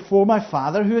acknowledge before my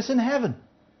Father who is in heaven.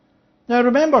 Now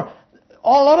remember, a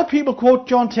lot of people quote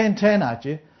John 10:10 at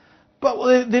you,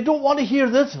 but they don't want to hear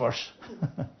this verse.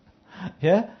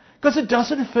 Yeah? Because it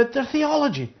doesn't fit their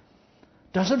theology.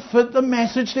 Doesn't fit the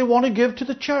message they want to give to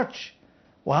the church.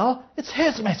 Well, it's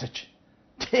his message.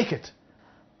 Take it.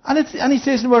 And he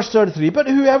says in verse 33, but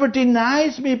whoever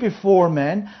denies me before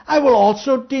men, I will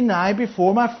also deny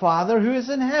before my Father who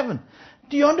is in heaven.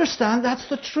 Do you understand? That's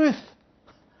the truth.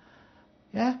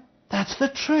 Yeah? That's the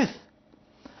truth.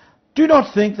 Do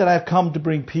not think that I have come to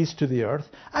bring peace to the earth.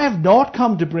 I have not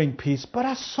come to bring peace, but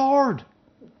a sword.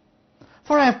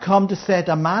 For I have come to set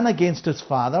a man against his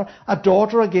father, a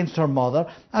daughter against her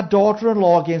mother, a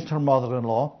daughter-in-law against her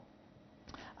mother-in-law,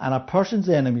 and a person's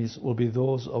enemies will be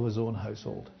those of his own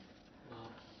household.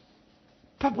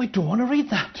 But we don't want to read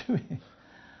that, do we?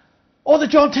 Oh, the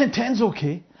John 10:10's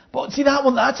okay. But see that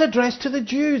one, that's addressed to the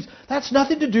Jews. That's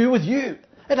nothing to do with you.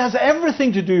 It has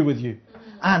everything to do with you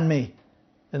and me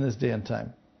in this day and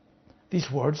time. These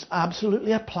words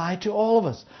absolutely apply to all of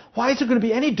us. Why is it going to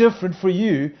be any different for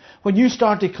you when you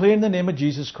start declaring the name of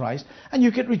Jesus Christ and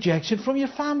you get rejection from your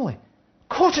family?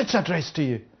 Of course it's addressed to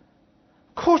you.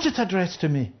 Of course it's addressed to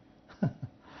me.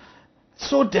 It's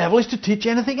so devilish to teach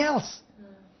anything else.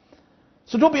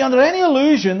 So don't be under any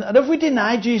illusion that if we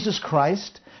deny Jesus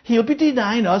Christ, he'll be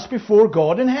denying us before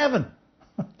God in heaven.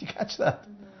 Do you catch that?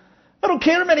 I don't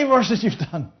care how many verses you've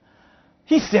done.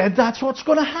 He said that's what's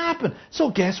going to happen. So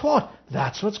guess what?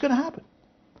 That's what's going to happen.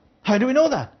 How do we know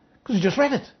that? Because we just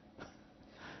read it.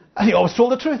 And he always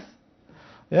told the truth.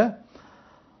 Yeah?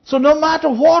 So no matter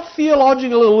what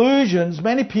theological illusions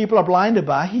many people are blinded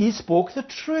by, he spoke the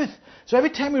truth. So every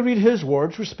time we read his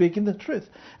words, we're speaking the truth.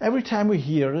 Every time we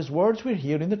hear his words, we're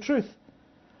hearing the truth.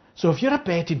 So if you're a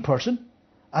betting person,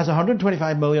 as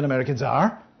 125 million Americans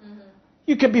are,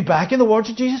 you can be back in the words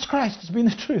of Jesus Christ. It's been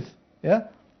the truth. Yeah?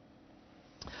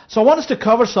 So I want us to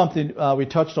cover something we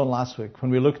touched on last week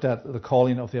when we looked at the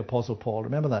calling of the Apostle Paul.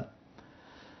 Remember that?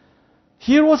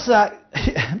 Here was that.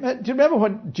 Do you remember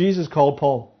when Jesus called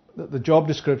Paul? The job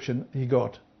description he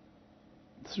got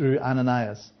through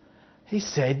Ananias. He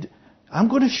said, I'm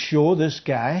going to show this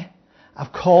guy.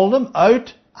 I've called him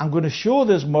out. I'm going to show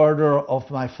this murderer of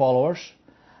my followers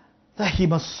that he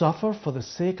must suffer for the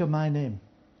sake of my name.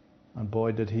 And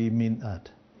boy, did he mean that.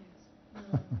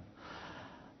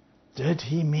 Did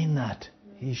he mean that?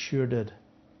 He sure did.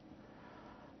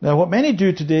 Now, what many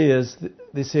do today is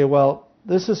they say, well,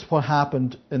 this is what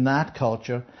happened in that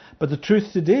culture, but the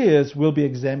truth today is we'll be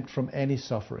exempt from any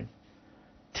suffering.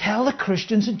 Tell the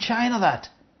Christians in China that.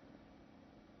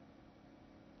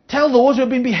 Tell those who have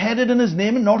been beheaded in his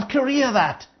name in North Korea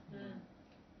that.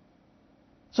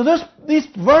 So these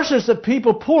verses that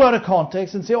people pull out of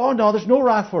context and say, oh no, there's no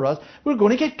wrath for us. We're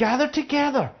going to get gathered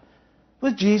together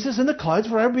with Jesus in the clouds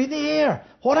forever be in the air.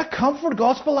 What a comfort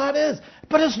gospel that is.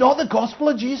 But it's not the gospel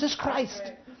of Jesus Christ.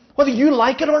 Whether you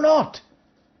like it or not.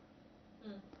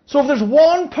 So if there's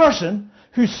one person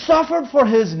who suffered for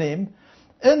his name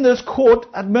in this, quote,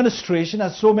 administration,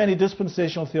 as so many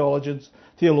dispensational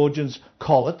theologians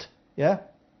call it, yeah,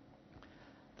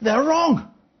 they're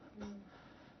wrong.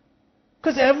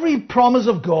 Because every promise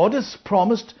of God is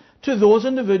promised to those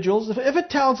individuals. If it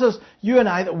tells us, you and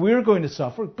I, that we're going to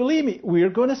suffer, believe me, we're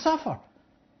going to suffer.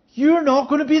 You're not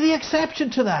going to be the exception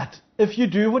to that if you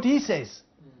do what he says.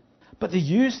 But they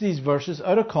use these verses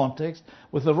out of context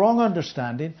with the wrong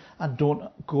understanding and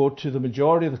don't go to the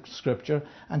majority of the scripture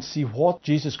and see what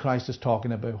Jesus Christ is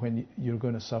talking about when you're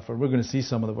going to suffer. We're going to see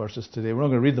some of the verses today. We're not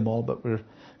going to read them all, but we're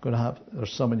going to have,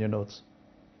 there's some in your notes.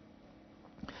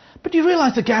 But do you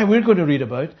realize the guy we're going to read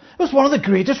about was one of the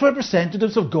greatest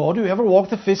representatives of God who ever walked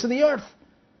the face of the earth?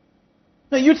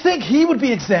 Now, you'd think he would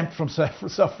be exempt from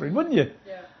suffering, wouldn't you?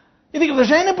 Yeah. You think if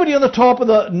there's anybody on the top of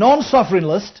the non-suffering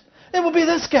list, it would be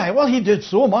this guy. Well, he did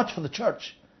so much for the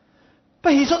church.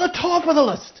 But he's on the top of the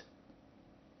list.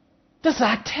 Does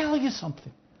that tell you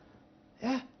something?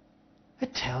 Yeah.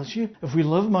 It tells you if we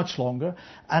live much longer,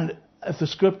 and if the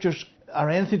scriptures are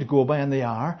anything to go by, and they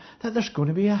are, that there's going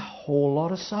to be a whole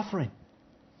lot of suffering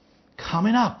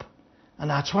coming up. And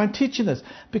that's why I'm teaching this,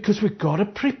 because we've got to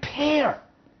prepare.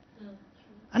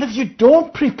 And if you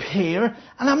don't prepare,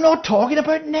 and I'm not talking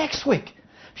about next week,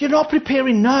 if you're not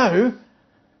preparing now,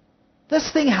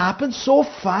 this thing happens so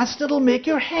fast it'll make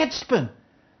your head spin.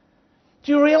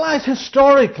 Do you realize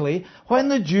historically, when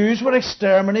the Jews were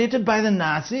exterminated by the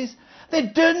Nazis, they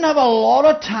didn't have a lot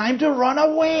of time to run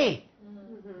away.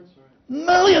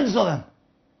 Millions of them.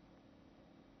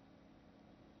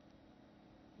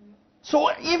 So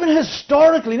even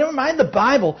historically, never mind the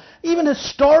Bible, even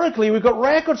historically we've got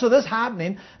records of this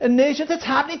happening in nations. It's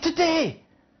happening today.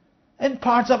 In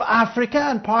parts of Africa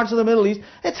and parts of the Middle East,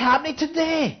 it's happening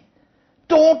today.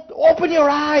 Don't open your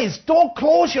eyes. Don't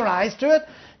close your eyes to it.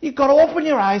 You've got to open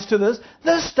your eyes to this.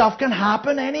 This stuff can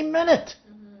happen any minute.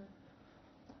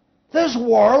 This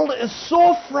world is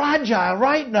so fragile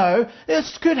right now, it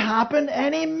could happen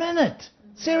any minute.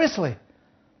 Seriously.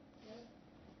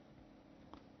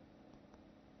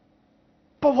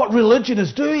 But what religion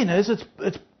is doing is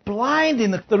it's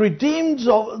blinding the redeemed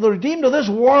of this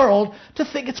world to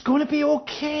think it's going to be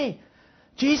okay.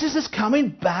 Jesus is coming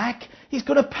back. He's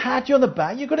going to pat you on the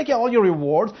back. You're going to get all your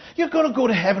rewards. You're going to go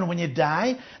to heaven when you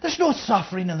die. There's no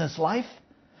suffering in this life.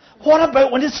 What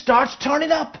about when it starts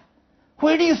turning up?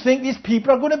 Where do you think these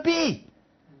people are going to be?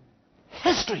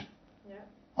 History. Yeah.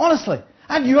 Honestly.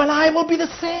 And you and I will be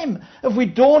the same if we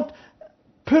don't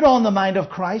put on the mind of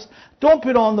Christ, don't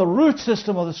put on the root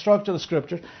system of the structure of the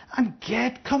Scriptures, and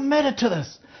get committed to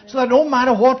this. Yeah. So that no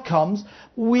matter what comes,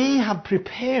 we have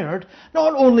prepared,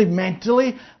 not only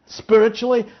mentally,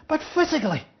 spiritually, but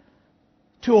physically,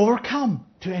 to overcome,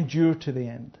 to endure to the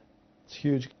end. It's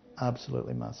huge,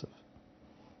 absolutely massive.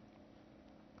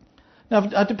 Now,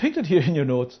 I've depicted here in your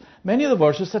notes many of the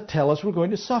verses that tell us we're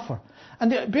going to suffer.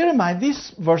 And bear in mind,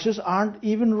 these verses aren't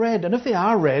even read. And if they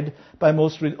are read by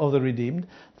most of the redeemed,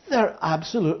 they're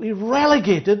absolutely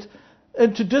relegated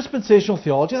into dispensational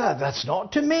theology. That's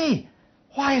not to me.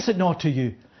 Why is it not to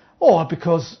you? Oh,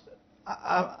 because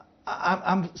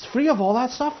I'm free of all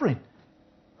that suffering.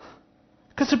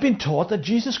 Because I've been taught that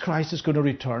Jesus Christ is going to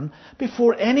return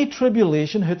before any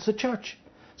tribulation hits the church.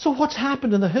 So what's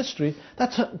happened in the history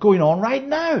that's going on right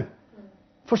now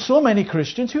for so many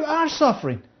Christians who are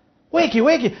suffering? Wakey,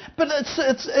 wakey. But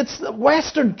it's the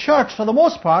Western church, for the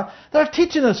most part, that are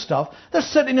teaching this stuff. They're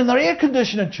sitting in their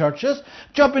air-conditioned churches,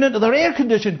 jumping into their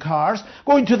air-conditioned cars,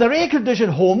 going to their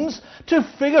air-conditioned homes to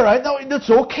figure out that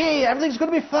it's okay, everything's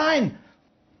going to be fine.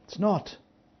 It's not.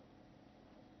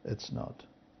 It's not.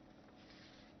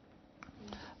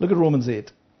 Look at Romans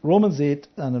 8. Romans 8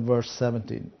 and in verse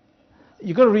 17.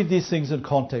 You've got to read these things in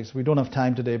context. We don't have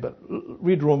time today, but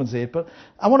read Romans 8. But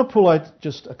I want to pull out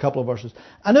just a couple of verses.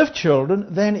 And if children,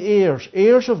 then heirs,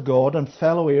 heirs of God and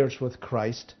fellow heirs with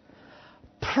Christ,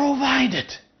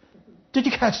 provided. Did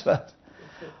you catch that?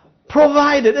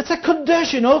 Provided. It's a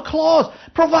conditional clause.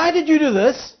 Provided you do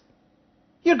this,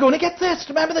 you're going to get this.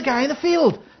 Remember the guy in the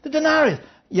field, the denarius.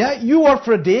 Yeah, you work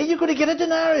for a day, you're going to get a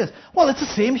denarius. Well, it's the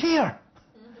same here.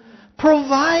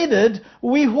 Provided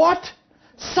we what?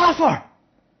 Suffer.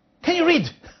 Can you read?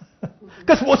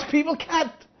 Because most people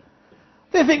can't.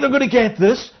 They think they're going to get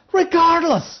this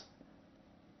regardless.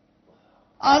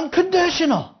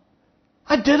 Unconditional.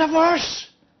 I did a verse.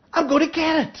 I'm going to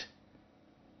get it.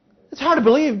 It's hard to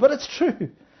believe, but it's true.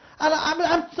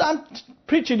 And I'm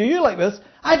preaching to you like this.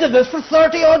 I did this for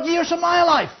 30 odd years of my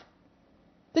life.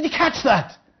 Did you catch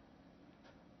that?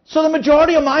 So the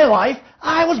majority of my life,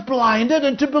 I was blinded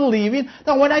into believing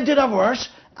that when I did a verse,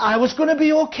 I was going to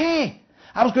be okay.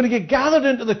 I was going to get gathered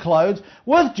into the clouds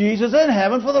with Jesus in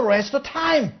heaven for the rest of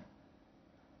time.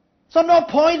 So I'm not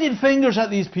pointing fingers at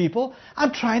these people.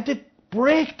 I'm trying to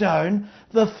break down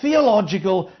the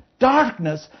theological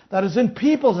darkness that is in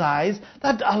people's eyes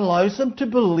that allows them to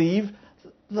believe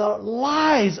the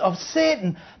lies of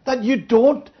Satan, that you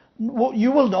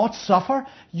will not suffer,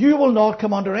 you will not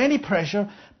come under any pressure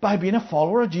by being a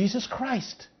follower of Jesus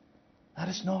Christ. That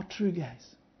is not true, guys.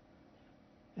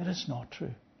 It is not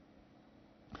true.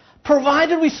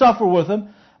 Provided we suffer with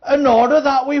him in order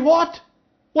that we what?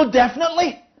 Well,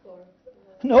 definitely.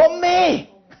 Not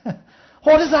me.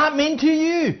 What does that mean to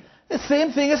you? The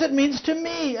same thing as it means to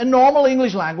me. In normal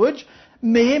English language,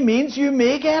 may means you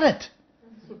may get it.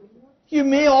 You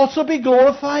may also be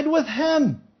glorified with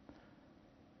him.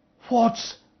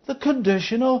 What's the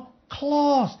conditional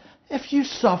clause? If you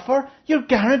suffer, you're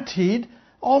guaranteed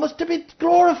almost to be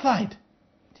glorified.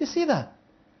 Do you see that?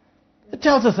 It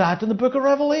tells us that in the book of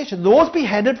Revelation. Those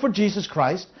beheaded for Jesus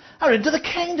Christ are into the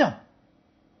kingdom.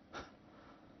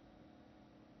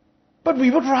 But we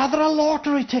would rather a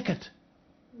lottery ticket.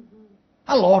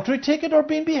 A lottery ticket or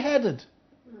being beheaded.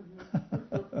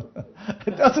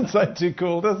 It doesn't sound too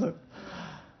cool, does it?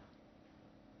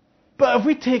 But if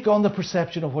we take on the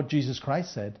perception of what Jesus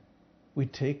Christ said, we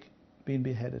take being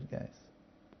beheaded, guys.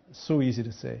 So easy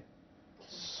to say.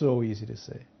 So easy to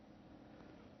say.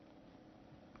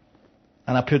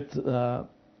 And I put the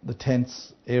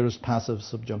tense, aorist, passive,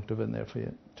 subjunctive in there for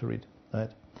you to read. Right?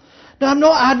 Now, I'm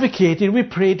not advocating we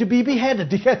pray to be beheaded.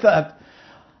 Do you get that?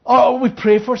 Or we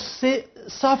pray for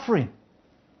suffering.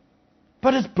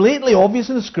 But it's blatantly obvious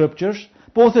in the Scriptures,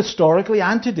 both historically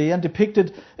and today, and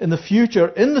depicted in the future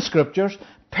in the Scriptures,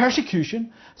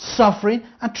 persecution, suffering,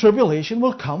 and tribulation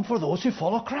will come for those who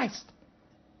follow Christ.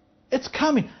 It's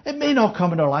coming. It may not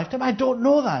come in our lifetime. I don't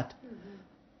know that.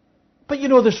 But you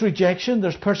know, there's rejection,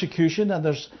 there's persecution, and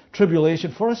there's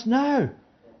tribulation for us now,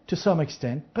 to some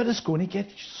extent. But it's going to get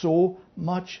so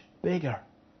much bigger.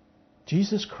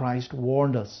 Jesus Christ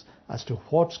warned us as to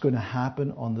what's going to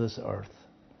happen on this earth.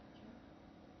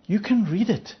 You can read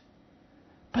it,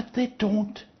 but they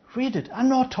don't read it. I'm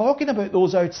not talking about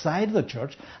those outside of the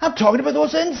church. I'm talking about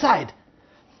those inside.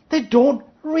 They don't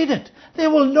read it. They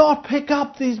will not pick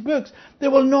up these books. They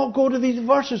will not go to these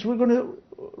verses we're going to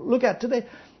look at today.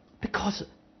 Because,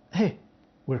 hey,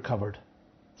 we're covered.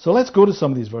 So let's go to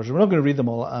some of these verses. We're not going to read them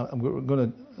all. We're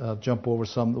going to jump over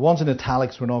some. The ones in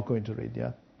italics we're not going to read,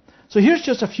 yeah? So here's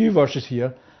just a few verses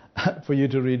here for you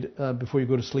to read before you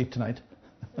go to sleep tonight.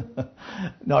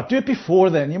 No, do it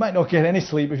before then. You might not get any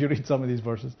sleep if you read some of these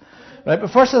verses. Right?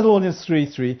 But 1 Thessalonians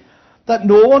 3:3, that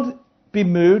no one be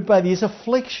moved by these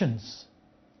afflictions.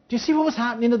 Do you see what was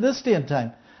happening at this day and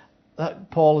time that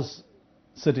Paul is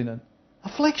sitting in?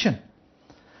 Affliction.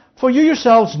 For you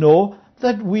yourselves know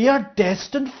that we are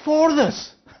destined for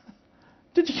this.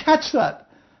 Did you catch that?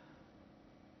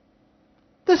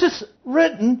 This is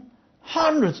written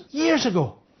hundreds years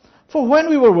ago. For when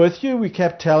we were with you, we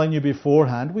kept telling you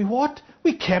beforehand. We what?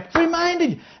 We kept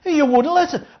reminding you. And you wouldn't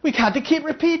listen. We had to keep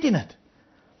repeating it.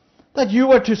 That you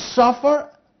were to suffer,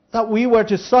 that we were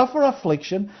to suffer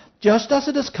affliction, just as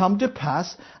it has come to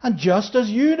pass, and just as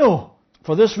you know.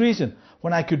 For this reason,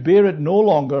 when I could bear it no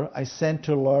longer, I sent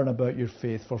to learn about your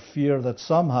faith, for fear that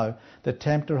somehow the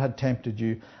tempter had tempted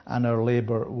you, and our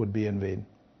labour would be in vain.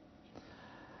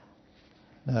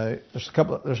 Now,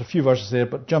 there's a few verses there,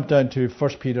 but jump down to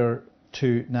 1 Peter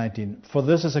 2:19. For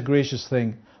this is a gracious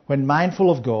thing, when mindful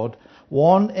of God,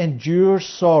 one endures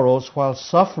sorrows while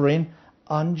suffering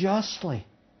unjustly.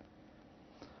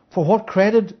 For what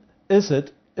credit is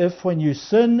it if when you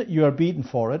sin you are beaten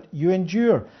for it, you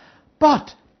endure?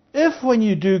 But if when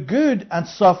you do good and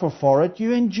suffer for it,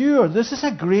 you endure, this is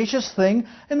a gracious thing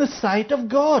in the sight of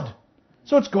God.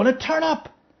 So it's going to turn up.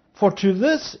 For to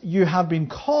this you have been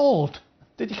called.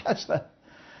 Did you catch that?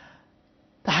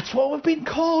 That's what we've been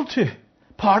called to.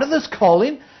 Part of this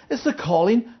calling is the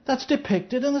calling that's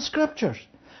depicted in the Scriptures.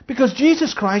 Because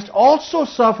Jesus Christ also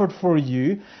suffered for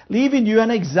you, leaving you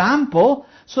an example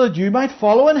so that you might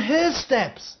follow in His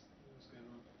steps.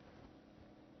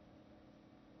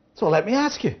 So let me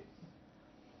ask you,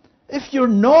 if you're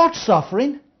not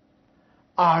suffering,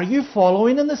 are you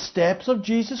following in the steps of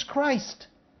Jesus Christ?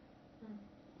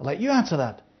 I'll let you answer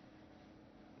that.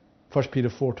 1 Peter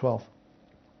 4:12.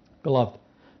 Beloved,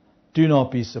 do not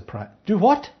be surprised. Do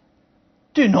what?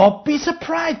 Do not be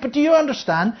surprised. But do you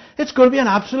understand? It's going to be an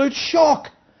absolute shock.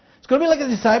 It's going to be like the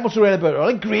disciples who read about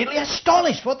earlier, greatly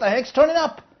astonished. What the heck's turning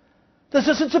up? This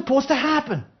isn't supposed to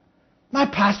happen. My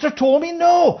pastor told me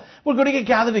no. We're going to get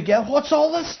gathered together. What's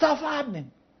all this stuff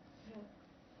happening?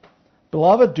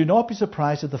 Beloved, do not be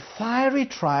surprised at the fiery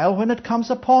trial when it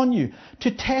comes upon you,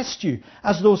 to test you,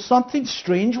 as though something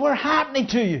strange were happening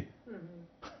to you.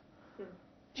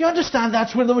 Do you understand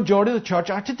that's where the majority of the church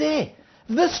are today?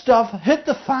 If this stuff hit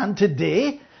the fan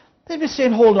today, they'd be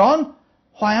saying, hold on,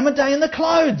 why am I in the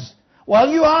clouds? Well,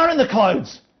 you are in the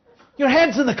clouds. Your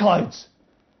head's in the clouds.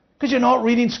 Because you're not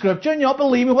reading Scripture and you're not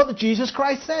believing what Jesus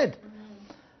Christ said.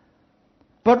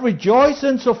 But rejoice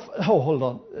in so... Oh, hold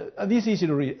on. Are these easy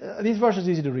to read? Are these verses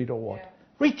easy to read or what? Yeah.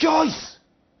 Rejoice!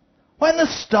 When the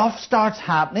stuff starts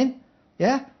happening,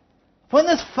 yeah? When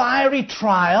this fiery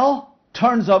trial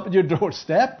turns up at your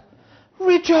doorstep,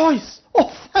 Rejoice.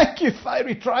 Oh, thank you,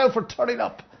 fiery trial, for turning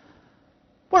up.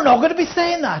 We're not going to be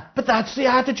saying that, but that's the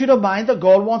attitude of mind that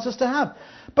God wants us to have.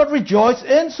 But rejoice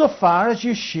insofar as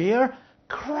you share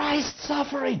Christ's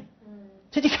suffering.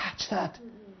 Did you catch that?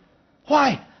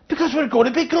 Why? Because we're going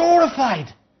to be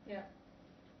glorified. Yeah.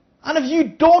 And if you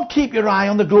don't keep your eye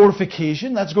on the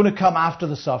glorification that's going to come after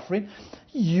the suffering,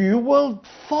 you will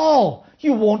fall.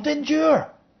 You won't endure.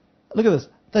 Look at this.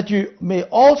 That you may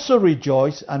also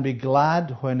rejoice and be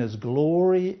glad when His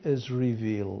glory is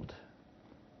revealed.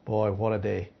 Boy, what a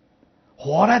day.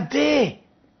 What a day!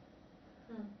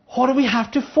 What do we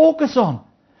have to focus on?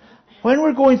 When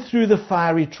we're going through the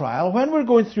fiery trial, when we're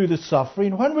going through the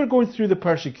suffering, when we're going through the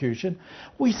persecution,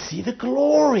 we see the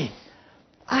glory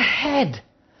ahead.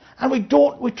 And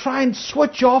we try and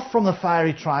switch off from the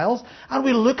fiery trials, and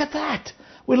we look at that.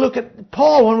 We look at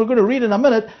Paul, when we're going to read in a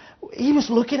minute, he was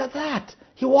looking at that.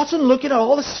 He wasn't looking at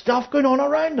all the stuff going on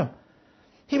around him.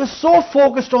 He was so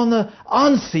focused on the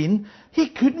unseen, he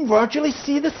couldn't virtually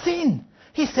see the seen.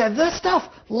 He said, this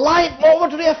stuff, light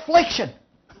momentary affliction.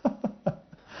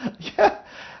 Yeah.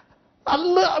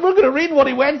 And we're going to read what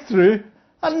he went through,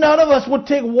 and none of us would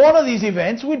take one of these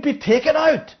events. We'd be taken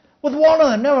out with one of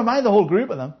them, never mind the whole group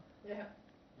of them. Yeah.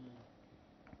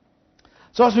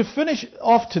 So as we finish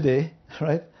off today,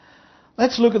 right,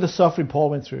 let's look at the suffering Paul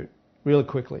went through really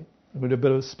quickly. I'm going to do a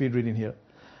bit of speed reading here.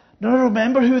 Now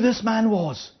remember who this man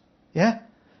was. Yeah?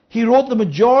 He wrote the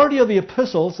majority of the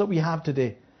epistles that we have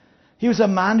today. He was a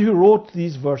man who wrote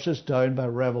these verses down by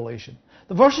revelation.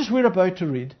 The verses we're about to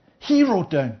read, he wrote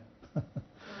down.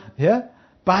 Yeah?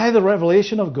 By the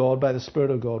revelation of God, by the Spirit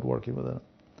of God working within him.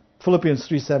 Philippians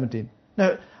 3:17.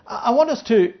 Now, I want us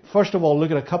to, first of all,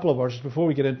 look at a couple of verses before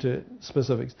we get into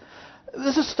specifics.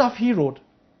 This is stuff he wrote.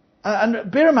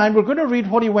 And bear in mind, we're going to read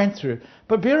what he went through.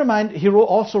 But bear in mind, he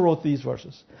also wrote these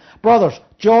verses. Brothers,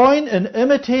 join in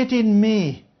imitating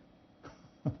me.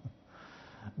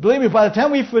 Believe me, by the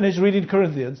time we finish reading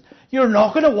Corinthians, you're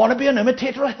not going to want to be an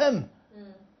imitator of him.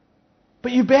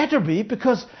 But you better be,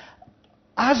 because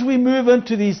as we move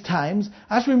into these times,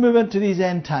 as we move into these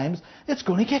end times, it's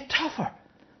going to get tougher.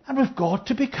 And we've got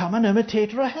to become an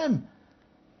imitator of him.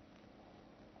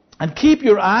 And keep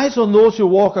your eyes on those who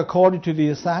walk according to the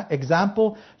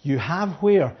example you have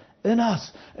where? In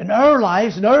us. In our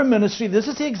lives, in our ministry, this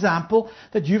is the example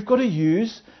that you've got to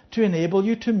use to enable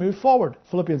you to move forward.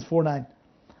 Philippians 4:9.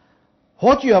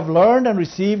 What you have learned and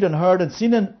received and heard and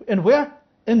seen in where?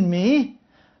 In me.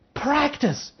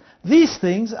 Practice these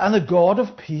things, and the God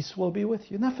of peace will be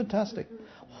with you. Isn't that fantastic?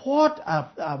 What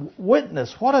a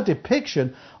witness, what a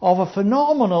depiction of a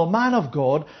phenomenal man of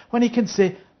God when he can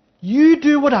say, you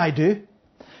do what I do,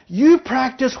 you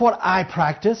practice what I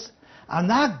practice, and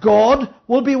that God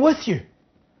will be with you.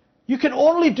 You can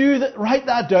only write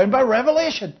that down by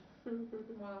revelation.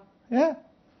 Wow. Yeah.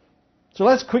 So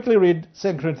let's quickly read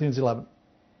 2 Corinthians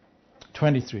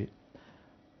 11:23.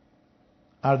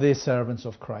 Are they servants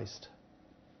of Christ?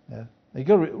 Yeah. You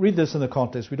got to read this in the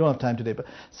context. We don't have time today, but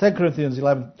 2 Corinthians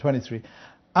 11:23.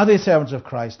 Are they servants of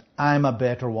Christ? I am a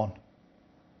better one.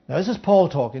 Now this is Paul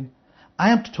talking.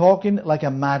 I am talking like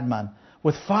a madman,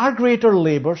 with far greater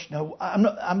labours. Now,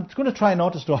 I'm going to try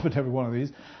not to stop at every one of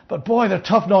these, but boy, they're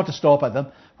tough not to stop at them.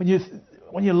 When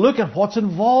you look at what's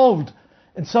involved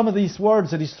in some of these words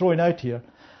that he's throwing out here,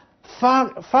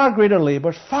 far greater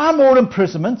labours, far more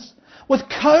imprisonments, with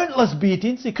countless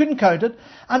beatings, he couldn't count it,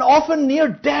 and often near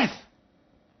death.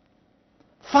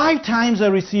 5 times I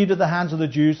received at the hands of the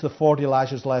Jews the 40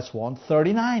 lashes less one,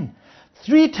 39.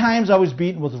 3 times I was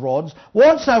beaten with rods.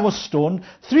 Once I was stoned.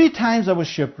 3 times I was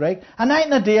shipwrecked. A night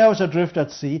and a day I was adrift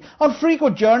at sea. On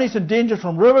frequent journeys and danger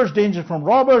from rivers, danger from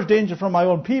robbers, danger from my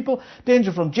own people,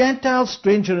 danger from Gentiles,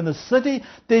 danger in the city,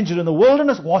 danger in the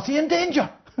wilderness. Was he in danger?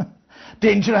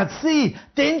 Danger at sea.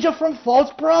 Danger from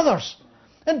false brothers.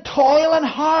 In toil and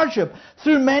hardship,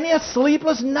 through many a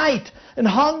sleepless night, in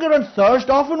hunger and thirst,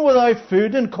 often without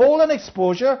food, in cold and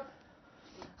exposure.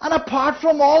 And apart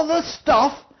from all this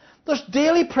stuff, there's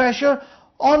daily pressure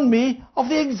on me of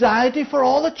the anxiety for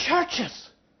all the churches.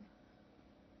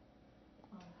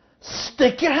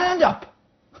 Stick your hand up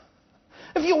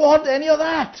if you want any of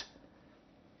that.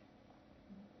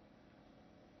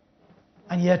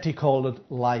 And yet he called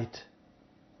it light,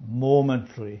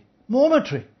 momentary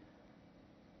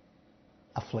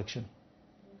affliction.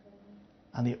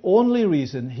 And the only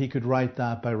reason he could write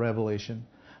that by revelation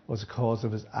was because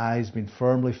of his eyes being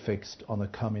firmly fixed on the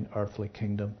coming earthly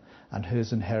kingdom and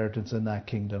his inheritance in that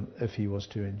kingdom if he was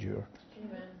to endure.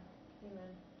 Amen. Amen.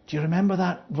 Do you remember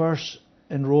that verse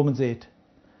in Romans 8?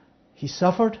 He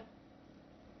suffered,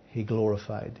 he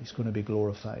glorified. He's going to be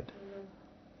glorified. Amen.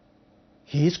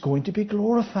 He's going to be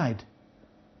glorified.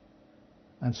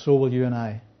 And so will you and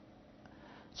I.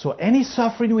 So any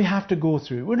suffering we have to go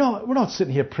through, we're not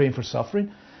sitting here praying for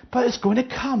suffering, but it's going to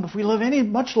come. If we live any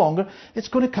much longer, it's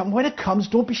going to come. When it comes,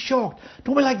 don't be shocked.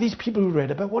 Don't be like these people who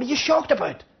read about. What are you shocked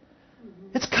about?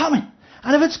 Mm-hmm. It's coming.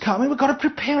 And if it's coming, we've got to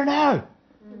prepare now.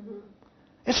 Mm-hmm.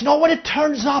 It's not when it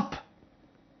turns up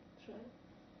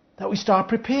that we start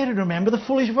preparing. Remember the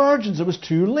foolish virgins. It was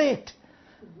too late.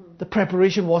 Mm-hmm. The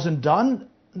preparation wasn't done.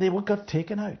 They got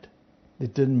taken out. They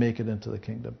didn't make it into the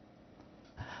kingdom.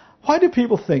 Why do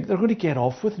people think they're going to get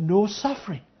off with no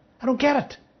suffering? I don't get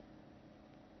it.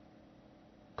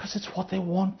 Because it's what they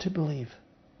want to believe.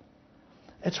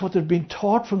 It's what they've been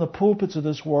taught from the pulpits of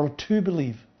this world to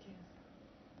believe.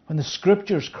 When the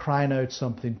scriptures crying out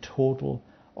something total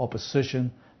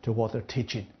opposition to what they're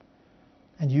teaching.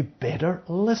 And you better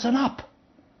listen up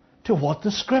to what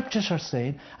the scriptures are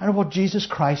saying and what Jesus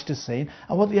Christ is saying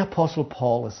and what the Apostle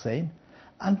Paul is saying,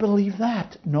 and believe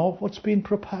that, not what's being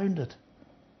propounded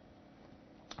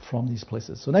from these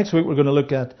places. So next week we're going to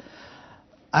look at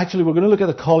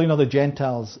the calling of the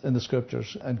Gentiles in the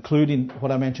scriptures, including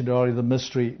what I mentioned earlier, the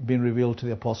mystery being revealed to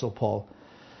the Apostle Paul.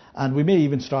 And we may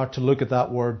even start to look at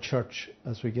that word church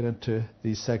as we get into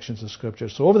these sections of scripture.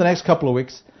 So over the next couple of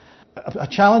weeks, I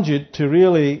challenge you to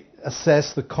really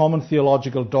assess the common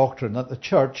theological doctrine that the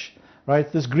church,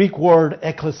 right, this Greek word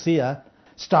ecclesia,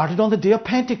 started on the day of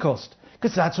Pentecost,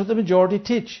 because that's what the majority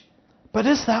teach. But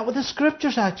is that what the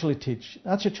scriptures actually teach?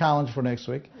 That's your challenge for next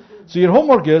week. So your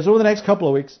homework is, over the next couple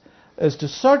of weeks, is to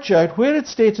search out where it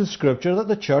states in scripture that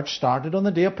the church started on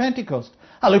the day of Pentecost.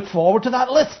 I look forward to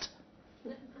that list.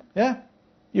 Yeah?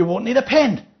 You won't need a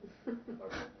pen.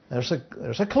 There's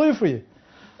a clue for you.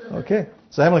 Okay?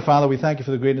 So Heavenly Father, we thank you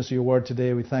for the greatness of your word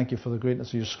today. We thank you for the greatness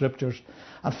of your scriptures.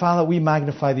 And Father, we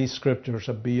magnify these scriptures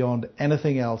beyond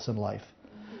anything else in life.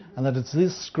 And that it's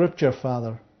this scripture,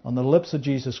 Father, on the lips of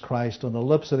Jesus Christ, on the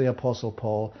lips of the Apostle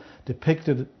Paul,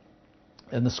 depicted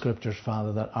in the scriptures,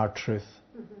 Father, that are truth.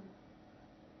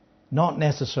 Not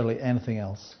necessarily anything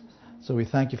else. So we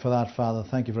thank you for that, Father.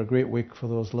 Thank you for a great week for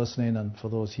those listening and for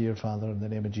those here, Father, in the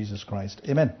name of Jesus Christ.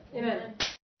 Amen. Amen.